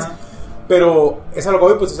de Friends. Ajá. Pero es algo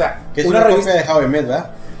que pues, o sea, que es una revista de How I Met,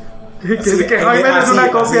 ¿verdad? Que How I Met es una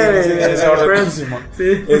copia de Friends.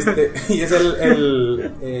 Sí. Y es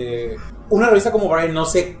una revista como Variety, no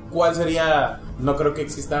sé cuál sería, no creo que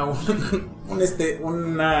exista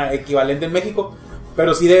un equivalente en México,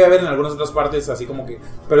 pero sí debe haber en algunas otras partes, así como que,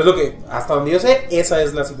 pero es lo que, hasta donde yo sé, esa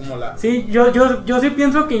es así como la... Sí, yo sí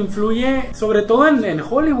pienso que influye, sobre todo en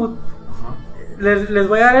Hollywood. Les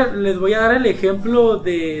voy a dar el ejemplo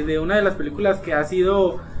de una de las películas que ha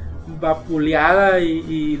sido vapuleada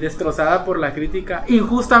y destrozada por la crítica,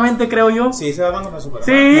 injustamente, creo yo. Sí, Batman contra Superman.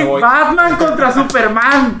 Sí, Batman contra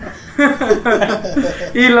Superman.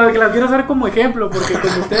 Y lo quiero usar como ejemplo, porque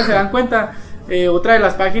como ustedes se dan cuenta, otra de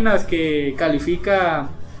las páginas que califica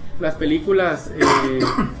las películas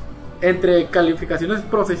entre calificaciones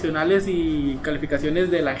profesionales y calificaciones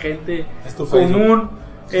de la gente común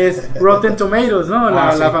es Rotten Tomatoes, ¿no?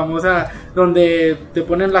 La famosa, donde te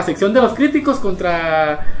ponen la sección de los críticos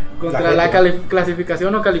contra la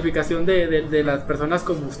clasificación o calificación de las personas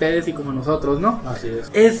como ustedes y como nosotros, ¿no? Así es.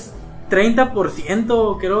 Es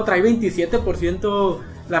 30%, creo, trae 27%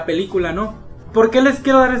 la película, ¿no? ¿Por qué les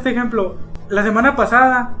quiero dar este ejemplo? La semana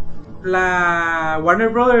pasada, la Warner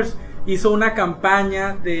Brothers hizo una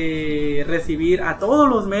campaña de recibir a todos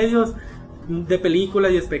los medios de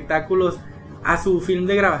películas y espectáculos a su film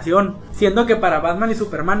de grabación, siendo que para Batman y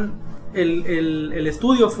Superman el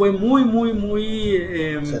estudio fue muy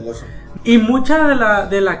celoso. Y mucha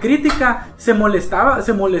de la crítica se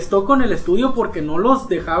molestó con el estudio porque no los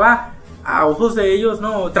dejaba a ojos de ellos,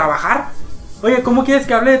 no, trabajar. Oye, ¿cómo quieres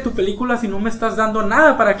que hable de tu película si no me estás dando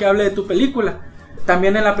nada para que hable de tu película?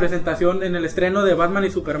 También en la presentación, en el estreno de Batman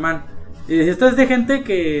y Superman, esto es de gente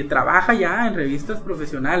que trabaja ya en revistas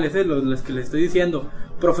profesionales, los que les estoy diciendo,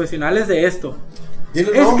 profesionales de esto.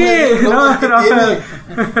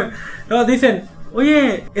 No, dicen,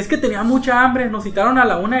 oye, es que tenía mucha hambre, nos citaron a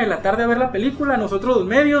la 1 de la tarde a ver la película, nosotros los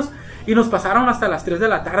medios, y nos pasaron hasta las 3 de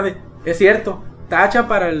la tarde. Es cierto, tacha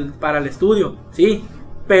para el estudio, sí,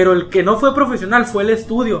 pero el que no fue profesional fue el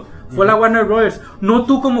estudio, fue la Warner Brothers, no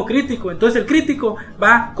tú como crítico. Entonces el crítico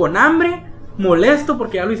va con hambre, molesto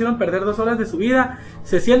porque ya lo hicieron perder 2 horas de su vida,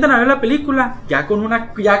 se sientan a ver la película ya con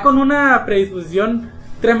una predisposición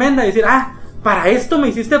tremenda, de decir, para esto me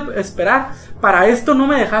hiciste esperar, para esto no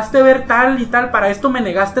me dejaste ver tal y tal, para esto me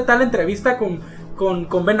negaste tal entrevista con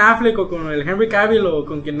Ben Affleck o con el Henry Cavill o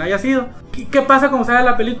con quien haya sido. ¿Qué pasa cuando sale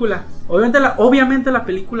la película? Obviamente la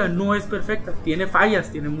película no es perfecta, tiene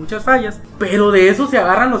fallas, tiene muchas fallas, pero de eso se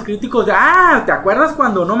agarran los críticos de, ¿te acuerdas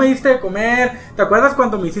cuando no me diste de comer? ¿Te acuerdas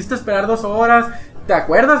cuando me hiciste esperar 2 horas? ¿Te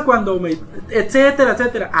acuerdas cuando etcétera,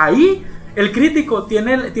 etcétera? Ahí el crítico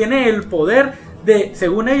tiene el poder de,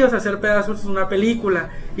 según ellos, hacer pedazos una película.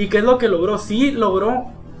 ¿Y qué es lo que logró? Sí, logró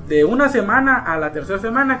de una semana a la tercera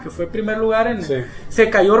semana, que fue primer lugar se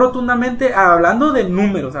cayó rotundamente, hablando de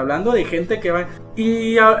números, hablando de gente que va.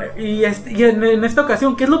 Y en esta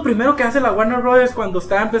ocasión, ¿qué es lo primero que hace la Warner Brothers cuando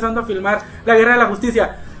está empezando a filmar La Guerra de la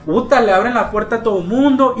Justicia? Le abren la puerta a todo el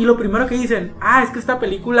mundo, y lo primero que dicen, es que esta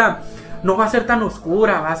película no va a ser tan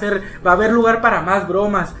oscura, va a haber lugar para más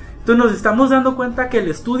bromas. Entonces nos estamos dando cuenta que el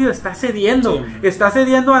estudio está cediendo,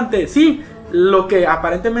 ante, lo que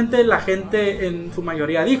aparentemente la gente en su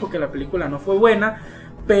mayoría dijo, que la película no fue buena,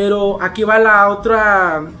 pero aquí va la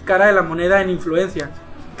otra cara de la moneda en influencia.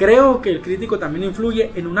 Creo que el crítico también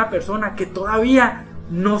influye en una persona que todavía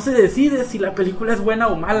no se decide si la película es buena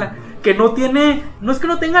o mala, que no es que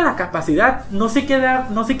no tenga la capacidad, no se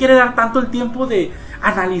quiere dar tanto el tiempo de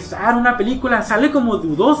analizar una película, sale como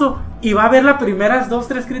dudoso y va a ver las primeras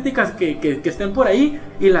 2-3 críticas que estén por ahí,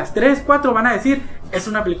 y las 3-4 van a decir, es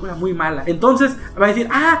una película muy mala. Entonces va a decir,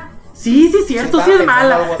 sí, cierto, sí es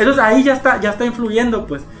mala. Entonces ahí ya está influyendo,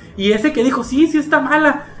 pues. Y ese que dijo, sí está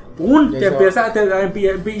mala, ¡pum! Y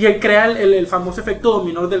crea el famoso efecto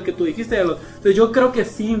dominó del que tú dijiste. Entonces yo creo que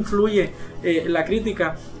sí influye la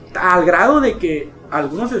crítica, al grado de que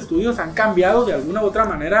algunos estudios han cambiado de alguna u otra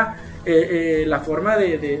manera la forma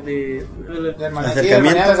de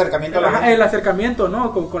el acercamiento,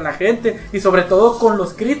 ¿no? con la gente, y sobre todo con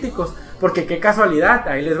los críticos, porque qué casualidad,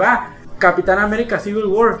 ahí les va, Capitán América Civil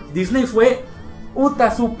War, Disney fue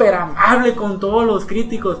súper amable con todos los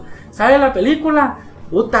críticos. ¿Sabe la película?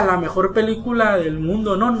 La mejor película del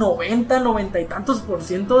mundo, ¿no? 90 y tantos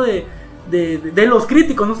 % de los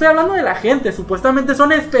críticos, no estoy hablando de la gente, supuestamente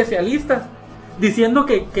son especialistas, diciendo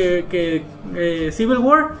que Civil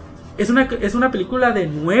War es una película de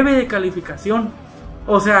 9 de calificación.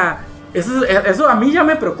 O sea, eso a mí ya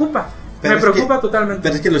me preocupa. Me preocupa totalmente.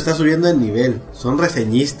 Pero es que lo está subiendo de nivel. Son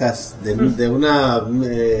reseñistas de una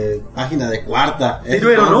página de cuarta.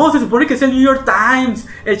 Pero no, se supone que es el New York Times,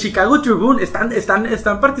 el Chicago Tribune.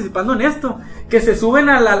 Están participando en esto. Que se suben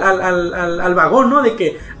al vagón, ¿no? De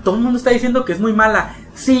que todo el mundo está diciendo que es muy mala.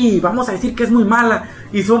 Sí, vamos a decir que es muy mala.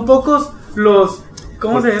 Y son pocos los...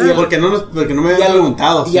 ¿Cómo se dice? Porque no me habían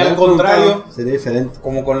preguntado. Y al contrario, sería diferente.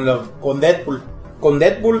 Como con Deadpool. Con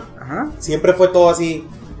Deadpool, siempre fue todo así.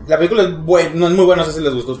 La película no es muy buena, no sé si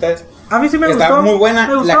les gustó a ustedes. A mí sí me gustó. Está muy buena,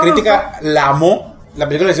 la crítica la amó. La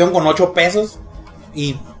película la hicieron con 8 pesos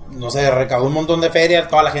y no sé, recaudó un montón de feria,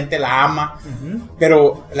 toda la gente la ama.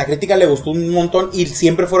 Pero la crítica le gustó un montón y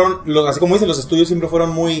siempre fueron, así como dicen, los estudios siempre fueron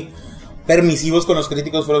muy permisivos con los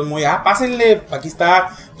críticos, fueron muy, pásenle, aquí está,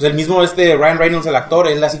 pues el mismo Ryan Reynolds, el actor,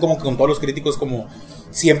 él así como que con todos los críticos como,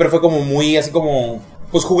 siempre fue como muy, así como,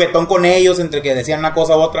 pues juguetón con ellos, entre que decían una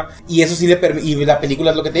cosa u otra, y eso sí y la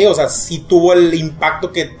película es lo que te digo, o sea, sí tuvo el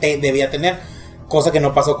impacto que debía tener, cosa que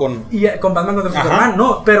no pasó con Batman contra Superman,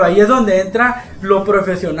 no, pero ahí es donde entra lo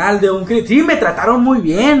profesional de un crítico. Sí, me trataron muy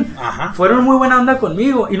bien, fueron muy buena onda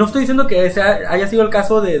conmigo, y no estoy diciendo que haya sido el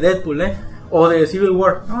caso de Deadpool, o de Civil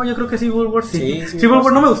War. No, yo creo que Civil War sí. Civil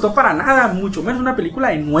War no me gustó para nada, mucho menos una película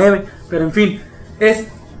de 9. Pero en fin,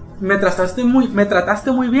 me trataste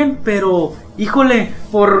muy bien, pero híjole,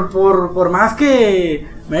 por más que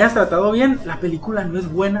me hayas tratado bien, la película no es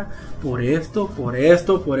buena por esto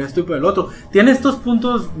y por el otro. Tiene estos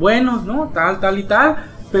puntos buenos, ¿no? Tal y tal,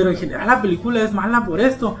 pero en general la película es mala por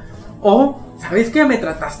esto. O, ¿sabes qué? Me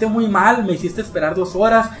trataste muy mal, me hiciste esperar 2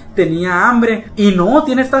 horas, tenía hambre, y no,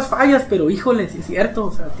 tiene estas fallas, pero híjole, sí es cierto,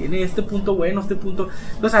 o sea, tiene este punto bueno, este punto.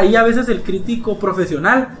 Entonces ahí a veces el crítico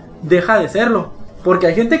profesional deja de serlo, porque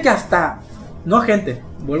hay gente que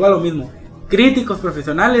vuelvo a lo mismo, críticos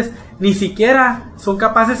profesionales ni siquiera son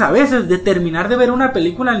capaces a veces de terminar de ver una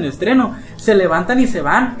película en el estreno, se levantan y se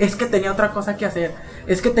van, es que tenía otra cosa que hacer,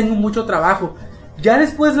 es que tengo mucho trabajo. Ya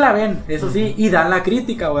después la ven, eso sí, y dan la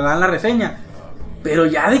crítica o dan la reseña. Pero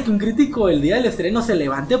ya de que un crítico el día del estreno se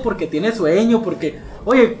levante porque tiene sueño, porque,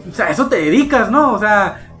 oye, o sea, eso te dedicas, ¿no? O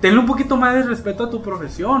sea, tenle un poquito más de respeto a tu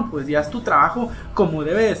profesión, pues ya es tu trabajo como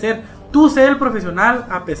debe de ser. Tú sé el profesional,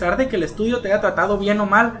 a pesar de que el estudio te haya tratado bien o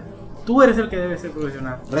mal, tú eres el que debe ser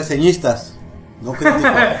profesional. Reseñistas, no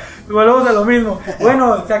críticos. Volvemos a lo mismo.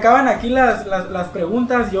 Bueno, se acaban aquí las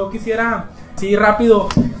preguntas. Yo quisiera, sí, rápido,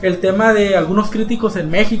 el tema de algunos críticos en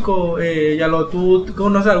México. Tú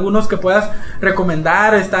conoces algunos que puedas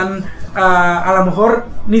recomendar. Están, a lo mejor,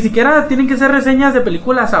 ni siquiera tienen que ser reseñas de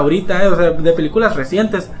películas ahorita, o sea, de películas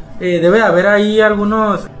recientes. Debe haber ahí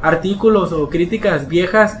algunos artículos o críticas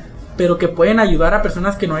viejas, pero que pueden ayudar a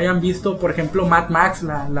personas que no hayan visto, por ejemplo, Mad Max,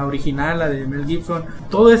 la original, la de Mel Gibson.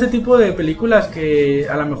 Todo ese tipo de películas que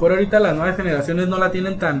a lo mejor ahorita las nuevas generaciones no la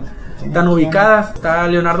tienen tan ubicadas. Está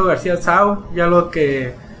Leonardo García Tsao, ya lo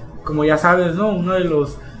que, como ya sabes, ¿no? Uno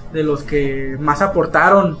de los que más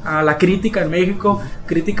aportaron a la crítica en México,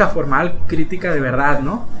 crítica formal, crítica de verdad,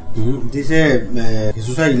 ¿no? Dice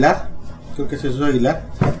Jesús Aguilar, creo que es Jesús Aguilar,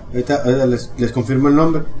 ahorita les confirmo el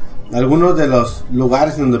nombre. Algunos de los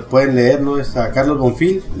lugares donde pueden leer, ¿no? Está Carlos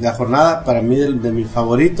Bonfil, La Jornada, para mí de mis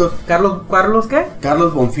favoritos. ¿Carlos qué?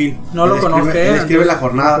 Carlos Bonfil. No lo conozco. Él escribe La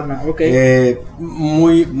Jornada. Okay.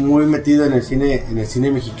 Muy metido en el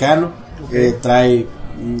cine mexicano. Okay. Trae,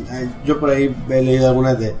 yo por ahí he leído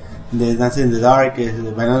algunas de Dancing in the Dark,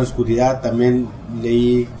 Bailando en la Oscuridad. También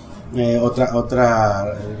leí otra,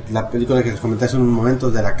 la película que les comenté hace unos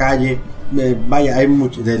momentos, de La Calle. Vaya, hay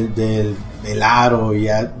mucho del Aro y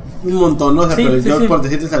un montón, ¿no? O sea, sí, pero sí, yo, sí, por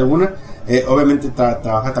decirles alguna, obviamente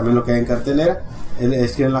trabaja también lo que hay en cartelera. Él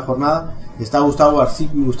escribe en La Jornada. Está Gustavo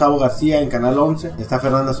García en Canal 11. Está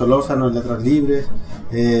Fernanda Solórzano en Letras Libres.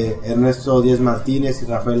 Ernesto Díez Martínez y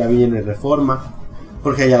Rafael Laviña en el Reforma.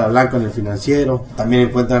 Jorge Ayala Blanco en El Financiero. También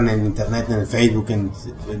encuentran en internet, en el Facebook, en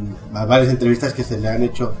varias entrevistas que se le han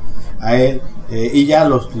hecho a él. Y ya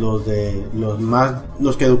los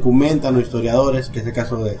que documentan, los historiadores, que es el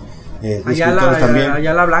caso de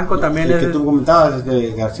Ayala Blanco también el que tú comentabas, es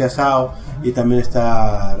de García Sao, y también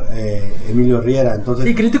está Emilio Riera. Entonces,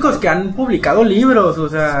 y críticos que han publicado libros, o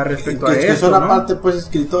sea, respecto a eso, que son, ¿no? aparte, pues,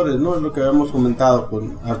 escritores, ¿no? Es lo que habíamos comentado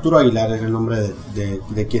con Arturo Aguilar, es el nombre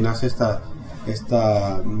de quien hace esta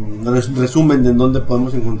resumen de en donde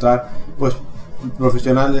podemos encontrar, pues,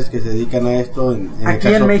 profesionales que se dedican a esto aquí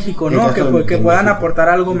en México, ¿no? Que puedan aportar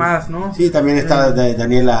algo más, ¿no? Sí, también está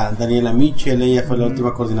Daniela Michel. Ella fue la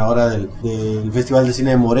última coordinadora del Festival de Cine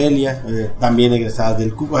de Morelia, también egresada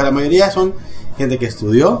del CUC. O sea, la mayoría son gente que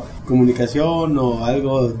estudió comunicación o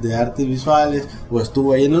algo de artes visuales, o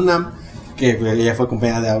estuvo ahí en UNAM, que ella fue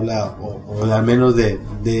compañera de aula o al menos de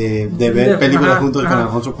ver películas juntos con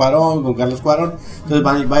Alfonso Cuarón, con Carlos Cuarón.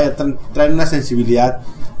 Entonces traen una sensibilidad,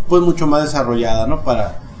 pues, mucho más desarrollada, ¿no?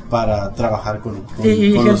 Para trabajar con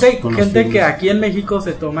gente que aquí en México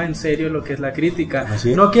se toma en serio lo que es la crítica.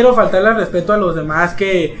 No quiero faltarle al respeto a los demás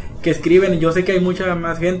que escriben. Yo sé que hay mucha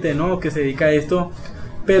más gente, ¿no? Que se dedica a esto,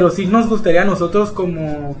 pero sí nos gustaría a nosotros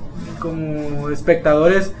como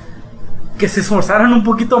espectadores que se esforzaran un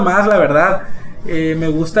poquito más, la verdad. Me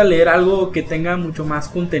gusta leer algo que tenga mucho más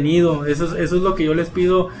contenido. Eso es lo que yo les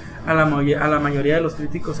pido a la mayoría de los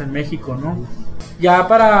críticos en México, ¿no? Ya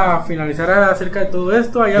para finalizar acerca de todo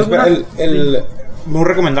esto, hay algunas... muy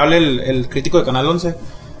recomendable el crítico de Canal 11.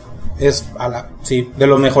 Es de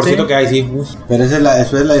lo mejorcito que hay, sí. Pero eso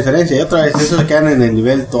es la diferencia. Y otra vez, esos se quedan en el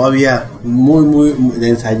nivel todavía muy de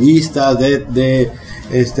ensayistas, de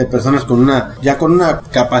personas con una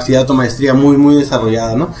capacidad o maestría muy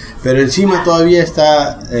desarrollada, ¿no? Pero encima todavía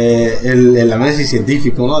está el análisis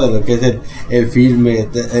científico, ¿no? De lo que es el filme,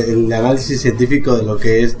 el análisis científico de lo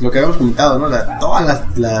que es, lo que habíamos comentado, ¿no? Toda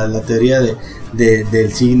la teoría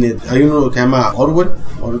del cine. Hay uno que se llama Orwell,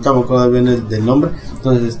 ahorita me acuerdo bien del nombre.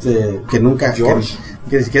 Entonces, que nunca... George.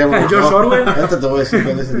 Que ni siquiera... George Orwell. Ahorita te voy a decir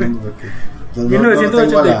cuál es el nombre, porque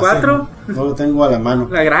 1984. No lo tengo a la mano.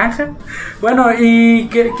 La granja. Bueno, y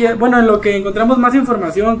bueno, en lo que encontramos más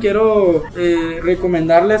información, quiero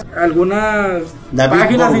recomendarles algunas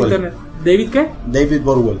páginas de internet. ¿David qué? David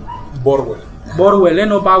Borwell. Borwell,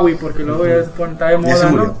 no Bowie, porque luego ya está de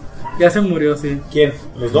moda, ¿no? Ya se murió, sí. ¿Quién?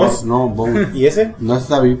 ¿Los dos? No, Bowie. ¿Y ese? No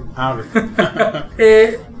está vivo.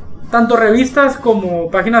 Tanto revistas como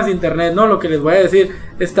páginas de internet, ¿no? Lo que les voy a decir.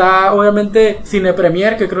 Está obviamente Cine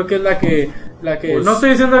Premier, que creo que es la que pues, no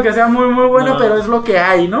estoy diciendo que sea muy muy buena, pero es lo que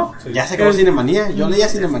hay, ¿no? Sí. Ya se acabó Cinemanía. Yo leía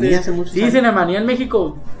Cinemanía hace muchos años. Sí, Cinemanía en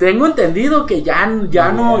México. Tengo entendido que ya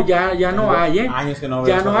no hay, años que no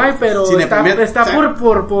ya veo, no hay, pero está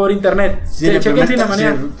por internet. Chequen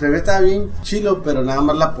Cinemanía. Premier estaba bien chilo, pero nada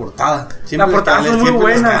más la portada. La portada es muy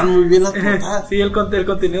buena. Están muy bien las portadas. Sí, el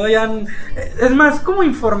contenido ya es más como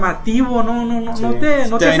informativo, no te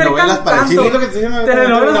acercan tanto.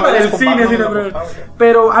 Telenovelas para el cine,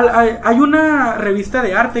 pero hay una revista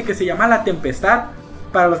de arte que se llama La Tempestad.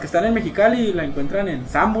 Para los que están en Mexicali, la encuentran en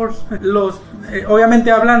Sanborns.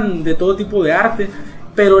 Obviamente hablan de todo tipo de arte,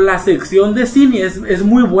 pero la sección de cine es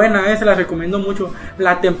muy buena, se la recomiendo mucho.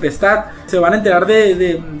 La Tempestad, se van a enterar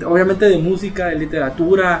obviamente de música, de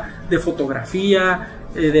literatura, de fotografía,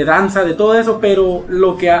 de danza, de todo eso, pero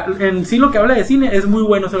lo que habla de cine es muy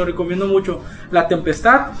bueno, se lo recomiendo mucho. La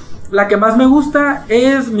Tempestad. La que más me gusta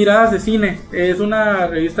es Miradas de Cine, es una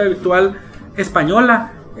revista virtual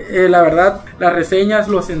española. La verdad, las reseñas,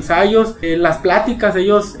 los ensayos, las pláticas,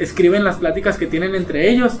 ellos escriben las pláticas que tienen entre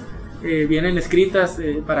ellos, vienen escritas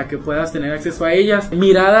para que puedas tener acceso a ellas.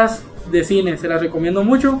 Miradas de Cine, se las recomiendo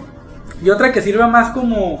mucho. Y otra que sirve más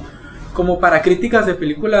como para críticas de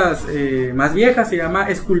películas más viejas, se llama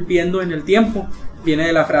Esculpiendo en el Tiempo, viene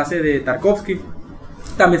de la frase de Tarkovsky,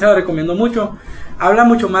 también se la recomiendo mucho. Habla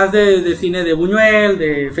mucho más de cine de Buñuel,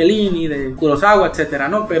 de Fellini, de Kurosawa, etcétera,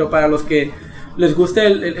 ¿no? Pero para los que les guste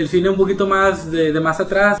el cine un poquito más de más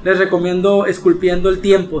atrás, les recomiendo Esculpiendo el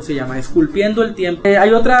Tiempo, se llama Esculpiendo el Tiempo.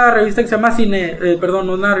 Hay otra revista que se llama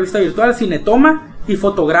no una revista virtual, Cinetoma y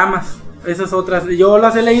Fotogramas. Esas otras, yo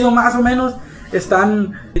las he leído más o menos,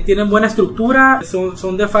 tienen buena estructura,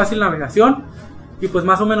 son de fácil navegación, y pues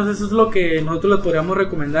más o menos eso es lo que nosotros les podríamos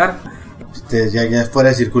recomendar. Ya es fuera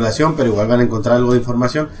de circulación, pero igual van a encontrar algo de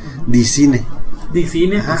información. Cine,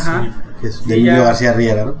 ajá. Que es de Emilio García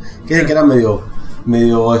Riera, ¿no? Que era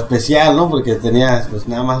medio especial, ¿no? Porque tenía pues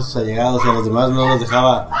nada más sus allegados y a los demás no los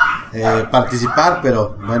dejaba participar,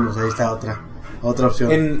 pero bueno, pues ahí está otra opción.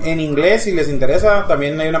 En inglés, si les interesa,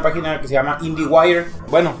 también hay una página que se llama IndieWire.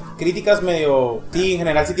 Bueno, críticas sí, en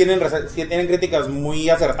general sí tienen críticas muy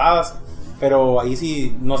acertadas, pero ahí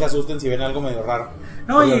sí no se asusten si ven algo medio raro.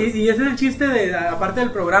 No, y ese es el chiste aparte del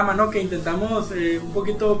programa, ¿no? Que intentamos un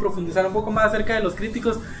poquito profundizar un poco más acerca de los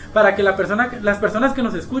críticos, para que las personas que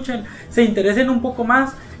nos escuchen se interesen un poco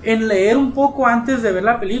más en leer un poco antes de ver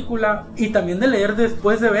la película y también de leer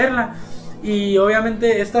después de verla. Y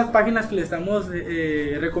obviamente estas páginas que le estamos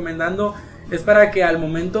recomendando es para que al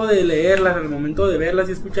momento de leerlas, al momento de verlas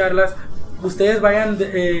y escucharlas, ustedes vayan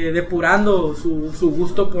depurando su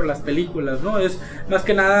gusto por las películas, ¿no? Es más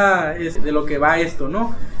que nada es de lo que va esto,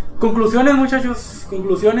 ¿no? Conclusiones, muchachos,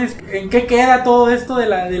 ¿en qué queda todo esto de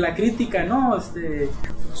la crítica, no?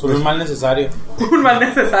 Solo un mal necesario. Un mal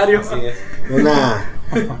necesario. Así es.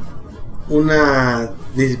 Una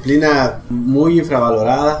disciplina muy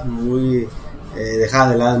infravalorada, muy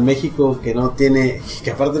dejada de lado en México, que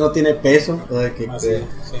aparte no tiene peso, o sea,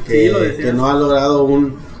 que no ha logrado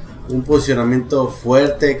un posicionamiento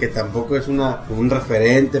fuerte, que tampoco es un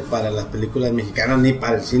referente para las películas mexicanas ni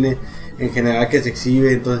para el cine en general que se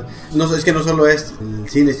exhibe. Entonces es que no solo es el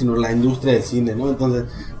cine, sino la industria del cine, ¿no? Entonces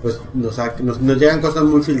pues nos llegan cosas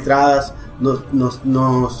muy filtradas,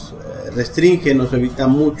 nos restringe, nos evita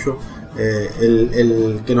mucho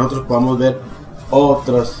el que nosotros podamos ver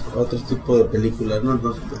otros tipos de películas, ¿no?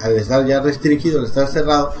 Entonces, al estar ya restringido, al estar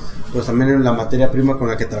cerrado, pues también en la materia prima con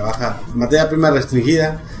la que trabaja, materia prima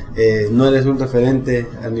restringida, no eres un referente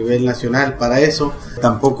a nivel nacional para eso,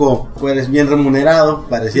 tampoco eres bien remunerado,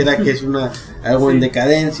 pareciera que es algo en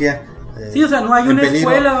decadencia. Sí, o sea, no hay una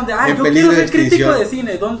escuela donde yo quiero ser crítico de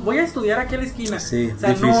cine, voy a estudiar aquí a la esquina. Sí, o sea,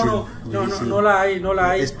 difícil. No la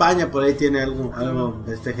hay. España por ahí tiene algo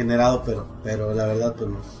generado, pero la verdad pues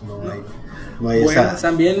no hay. Bueno,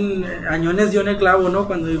 también Añones dio en el clavo, ¿no?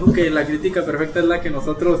 Cuando dijo que la crítica perfecta es la que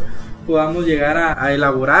nosotros podamos llegar a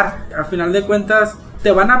elaborar. Al final de cuentas,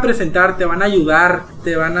 te van a presentar, te van a ayudar,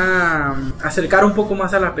 te van a acercar un poco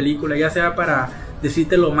más a la película, ya sea para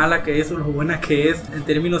decirte lo mala que es o lo buena que es. En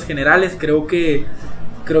términos generales, creo que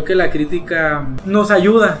la crítica nos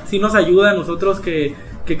ayuda a nosotros que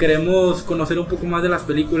que queremos conocer un poco más de las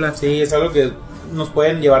películas. Sí, es algo que nos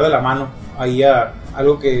pueden llevar de la mano ahí a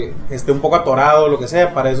algo que esté un poco atorado, lo que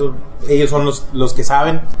sea. Para eso ellos son los que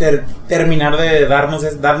saben terminar de darnos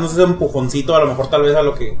ese empujoncito, a lo mejor tal vez a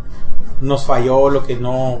lo que nos falló, lo que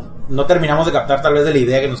no terminamos de captar tal vez de la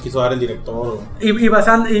idea que nos quiso dar el director. Y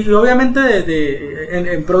obviamente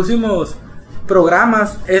en próximos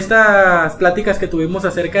programas, estas pláticas que tuvimos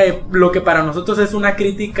acerca de lo que para nosotros es una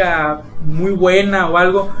crítica muy buena o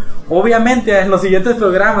algo, obviamente en los siguientes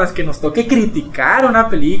programas que nos toque criticar una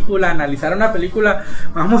película, analizar una película,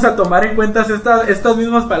 vamos a tomar en cuenta estas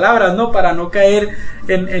mismas palabras, ¿no? Para no caer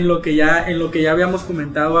en lo que ya habíamos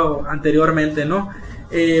comentado anteriormente, ¿no?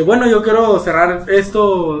 Bueno, yo quiero cerrar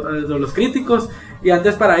esto de los críticos. Y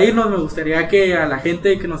antes, para irnos, me gustaría que a la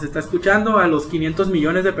gente que nos está escuchando, a los 500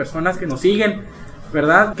 millones de personas que nos siguen,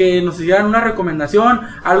 ¿verdad? Que nos hicieran una recomendación,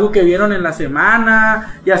 algo que vieron en la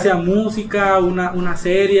semana, ya sea música, una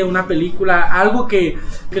serie, una película, algo que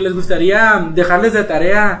les gustaría dejarles de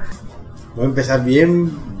tarea. Voy a empezar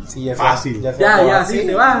bien fácil. Ya, sí,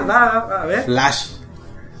 se va, a ver. Flash.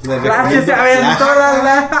 Flash se aventó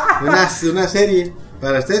una serie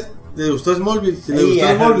para usted. ¿Le gustó Smallville? Si le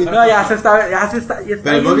gustó Smallville. No, ya se está.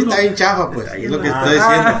 Pero Smallville está bien chafa, pues. Es lo que estoy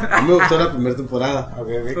diciendo. A mí me gustó la primera temporada.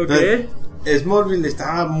 Okay. Entonces, Smallville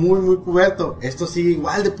estaba muy, muy puberto. Esto sigue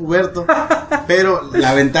igual de puberto. Pero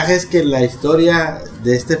la ventaja es que la historia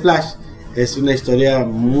de este Flash es una historia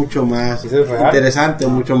mucho más interesante,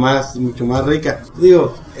 mucho más rica.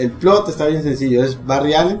 Digo, el plot está bien sencillo. Es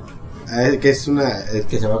Barry Allen, que es el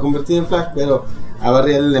que se va a convertir en Flash, pero a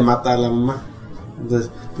Barry Allen le mata a la mamá.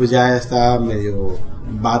 Entonces, pues ya está medio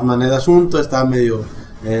Batman el asunto, está medio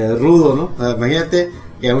rudo, ¿no? O sea, imagínate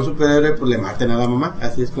que a un superhéroe pues le maten a la mamá.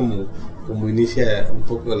 Así es como inicia un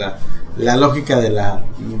poco la lógica de la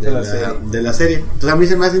serie. Entonces a mí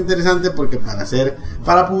se me hace interesante porque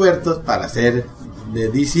para pubertos, para ser de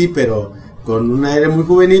DC, pero con un aire muy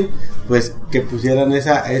juvenil, pues que pusieran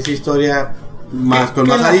esa historia más con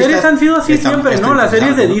más aristas. Las series han sido así siempre, ¿no? Las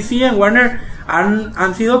series de DC en Warner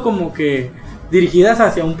han sido como que dirigidas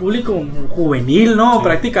hacia un público juvenil, ¿no? Sí.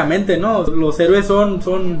 Prácticamente, ¿no? Los héroes son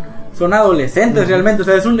adolescentes, realmente. O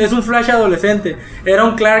sea, es un Flash adolescente. Era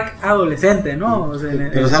un Clark adolescente, ¿no? O sea,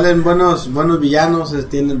 pero salen buenos villanos.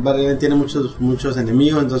 Tiene muchos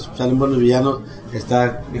enemigos. Entonces salen buenos villanos.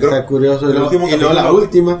 Está curioso. Y luego la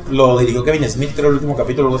última lo dirigió Kevin Smith, creo, el último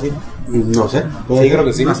capítulo, algo así, ¿no? No sé. Sí, creo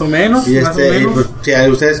que sí. Más o menos. Y pues, si hay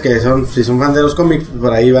ustedes que si son fan de los cómics,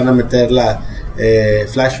 por ahí van a meter la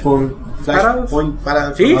Flashpoint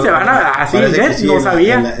para sí, se van a así, sí, no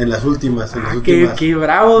sabía. En las últimas. Qué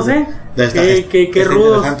bravos, qué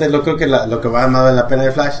rudos. Yo creo que lo que va más vale la pena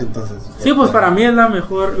de Flash, entonces. Sí, pues para mí es la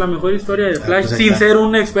mejor historia de Flash, pues sin ser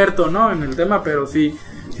un experto, ¿no? En el tema, pero sí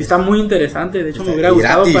está muy interesante. De hecho, me hubiera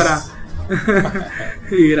gustado gratis.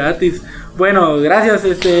 Y gratis. Bueno, gracias,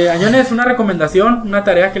 Añones, una recomendación, una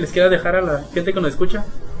tarea que les quieras dejar a la gente que nos escucha.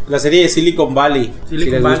 La serie de Silicon Valley. Si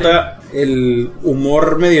les gusta el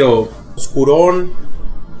humor medio oscurón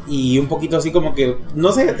y un poquito así como que,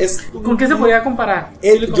 no sé, ¿con qué se podría comparar?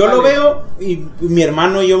 Yo lo veo, y mi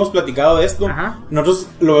hermano y yo hemos platicado de esto. Ajá. Nosotros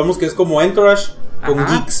lo vemos que es como Entourage con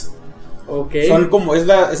geeks. Okay. Son como,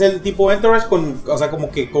 es el tipo Entourage o sea,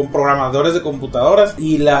 como que con programadores de computadoras,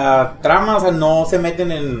 y la trama, o sea, no se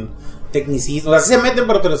meten en tecnicismo, o sea, sí se meten,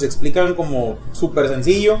 pero te los explican como súper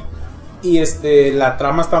sencillo. Y la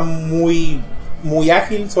trama está muy, muy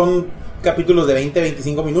ágil. Son capítulos de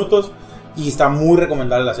 20-25 minutos y está muy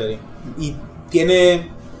recomendable la serie. Y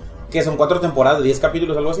tiene, que son 4 temporadas de 10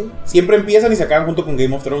 capítulos, algo así. Siempre empiezan y se acaban junto con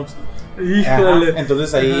Game of Thrones. Híjole.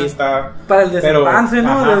 Entonces ahí está. Para el desenlace,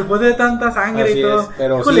 ¿no? Después de tanta sangre así y todo.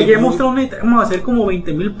 Híjole, sí, Game of Thrones, vamos a hacer como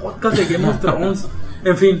 20,000 podcasts de Game of Thrones.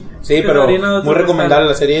 En fin. Sí, pero muy recomendable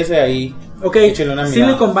la serie esa ahí. Ok,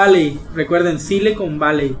 Silicon Valley. Recuerden, Silicon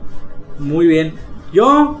Valley. Muy bien.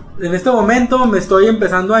 Yo en este momento me estoy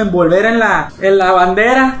empezando a envolver en la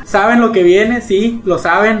bandera. ¿Saben lo que viene? Sí, lo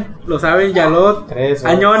saben, Yalot,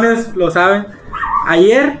 Añones, lo saben.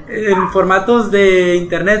 Ayer en formatos de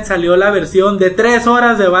internet salió la versión de 3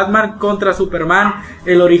 horas de Batman contra Superman,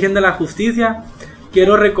 el origen de la justicia.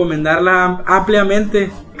 Quiero recomendarla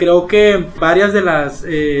ampliamente. Creo que varias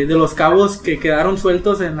de los cabos que quedaron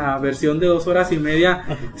sueltos en la versión de 2 horas y media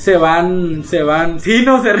se van. Sí,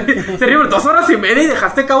 no, se ríe, 2 horas y media y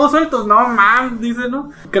dejaste cabos sueltos. No, man, dice,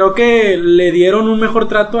 ¿no? Creo que le dieron un mejor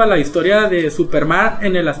trato a la historia de Superman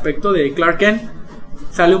en el aspecto de Clark Kent.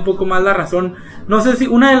 Sale un poco más la razón. No sé si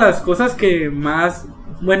una de las cosas que más,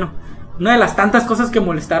 bueno, una de las tantas cosas que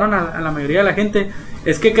molestaron a la mayoría de la gente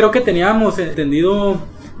es que creo que teníamos entendido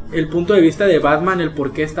el punto de vista de Batman, el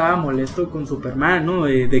por qué estaba molesto con Superman, ¿no?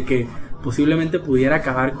 De que posiblemente pudiera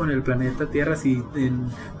acabar con el planeta Tierra si en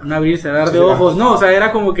un abrir y cerrar de ojos, ¿no? O sea,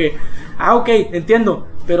 era como que, ok, entiendo,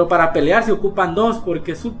 pero para pelear se ocupan dos,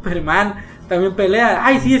 porque Superman también pelea.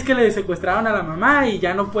 Ay, sí, es que le secuestraron a la mamá y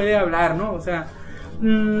ya no puede hablar, ¿no? O sea,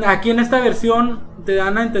 aquí en esta versión te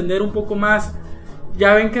dan a entender un poco más.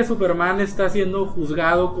 Ya ven que Superman está siendo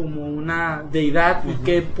juzgado como una deidad y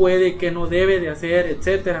qué puede, qué no debe de hacer,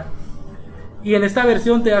 etcétera. Y en esta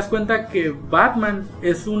versión te das cuenta que Batman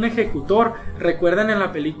es un ejecutor. Recuerdan en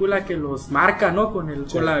la película que los marca, ¿no? Con el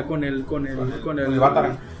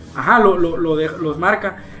Batarang. Ajá, los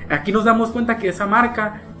marca. Aquí nos damos cuenta que esa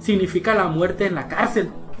marca significa la muerte en la cárcel.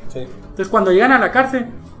 Sí. Entonces cuando llegan a la cárcel,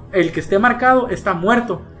 el que esté marcado está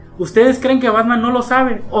muerto. ¿Ustedes creen que Batman no lo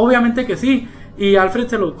sabe? Obviamente que sí. Y Alfred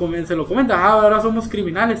se lo comenta. Ahora somos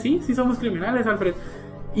criminales. Sí somos criminales, Alfred.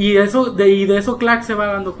 Y de eso Clark se va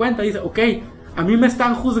dando cuenta. Dice, ok, a mí me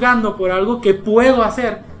están juzgando por algo que puedo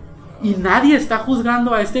hacer. Y nadie está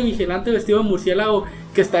juzgando a este vigilante vestido de murciélago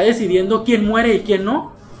que está decidiendo quién muere y quién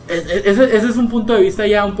no. Ese es un punto de vista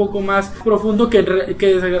ya un poco más profundo que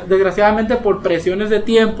desgraciadamente por presiones de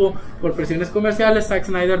tiempo, por presiones comerciales, Zack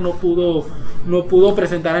Snyder no pudo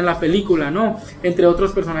presentar en la película, ¿no? Entre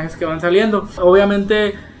otros personajes que van saliendo.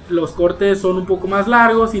 Obviamente los cortes son un poco más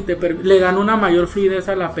largos y le dan una mayor fluidez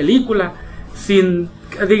a la película,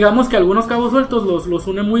 digamos que algunos cabos sueltos los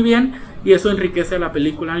une muy bien y eso enriquece a la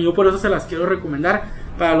película. Yo por eso se las quiero recomendar.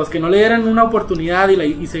 Para los que no le dieran una oportunidad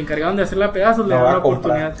y se encargaron de hacerla a pedazos, le dan una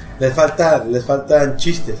oportunidad. Les faltan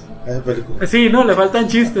chistes a esa película. Sí, no, le faltan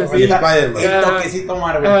chistes. Y Spider-Man. El toquecito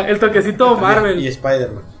Marvel. El toquecito Marvel. Y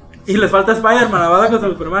Spider-Man. Y les falta Spider-Man, la bada con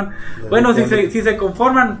Superman. Bueno, si se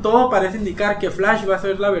conforman, todo parece indicar que Flash va a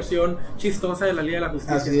ser la versión chistosa de la Liga de la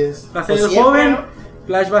Justicia. Así es. Va a ser el joven,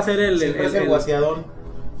 Flash va a ser el guaseadón.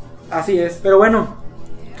 Así es, pero bueno,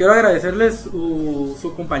 quiero agradecerles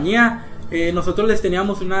su compañía. Nosotros les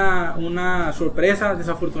teníamos una sorpresa,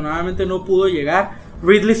 desafortunadamente no pudo llegar.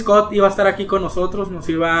 Ridley Scott iba a estar aquí con nosotros, nos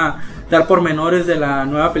iba a dar pormenores de la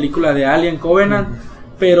nueva película de Alien Covenant,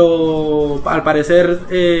 pero al parecer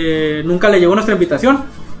nunca le llegó nuestra invitación,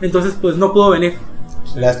 entonces pues no pudo venir.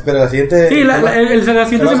 Pero la siguiente... Sí, la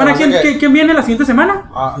siguiente semana. ¿Quién viene la siguiente semana?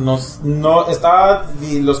 No, estaba...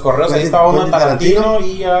 Los correos ahí estaba uno Tarantino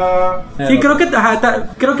y ya... Sí, creo que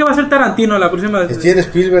va a ser Tarantino la próxima vez. Steven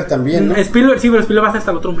Spielberg también, ¿no? Spielberg va a estar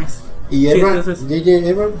hasta el otro mes. ¿Y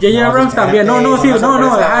J.J. Abrams también.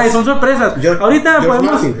 Son sorpresas. Ahorita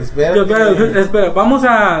podemos... Espera, vamos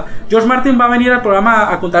a... George Martin va a venir al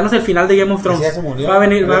programa a contarnos el final de Game of Thrones. Va a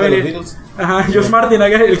venir. Ajá, George Martin,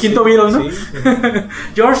 el quinto Beatles, ¿no? Sí.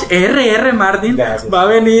 George R.R. Martin va a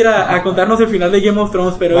venir a contarnos el final de Game of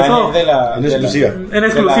Thrones, pero eso... En exclusiva. En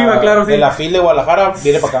exclusiva, claro, sí. De la FIL de Guadalajara,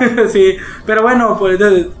 viene para acá. Sí, pero bueno, pues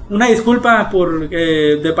una disculpa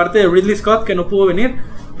de parte de Ridley Scott que no pudo venir,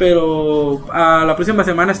 pero a la próxima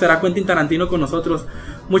semana estará Quentin Tarantino con nosotros.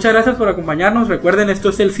 Muchas gracias por acompañarnos. Recuerden, esto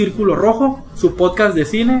es el Círculo Rojo, su podcast de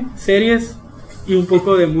cine, series y un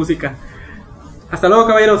poco de música. Hasta luego,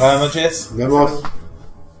 caballeros. Buenas noches. Nos vemos.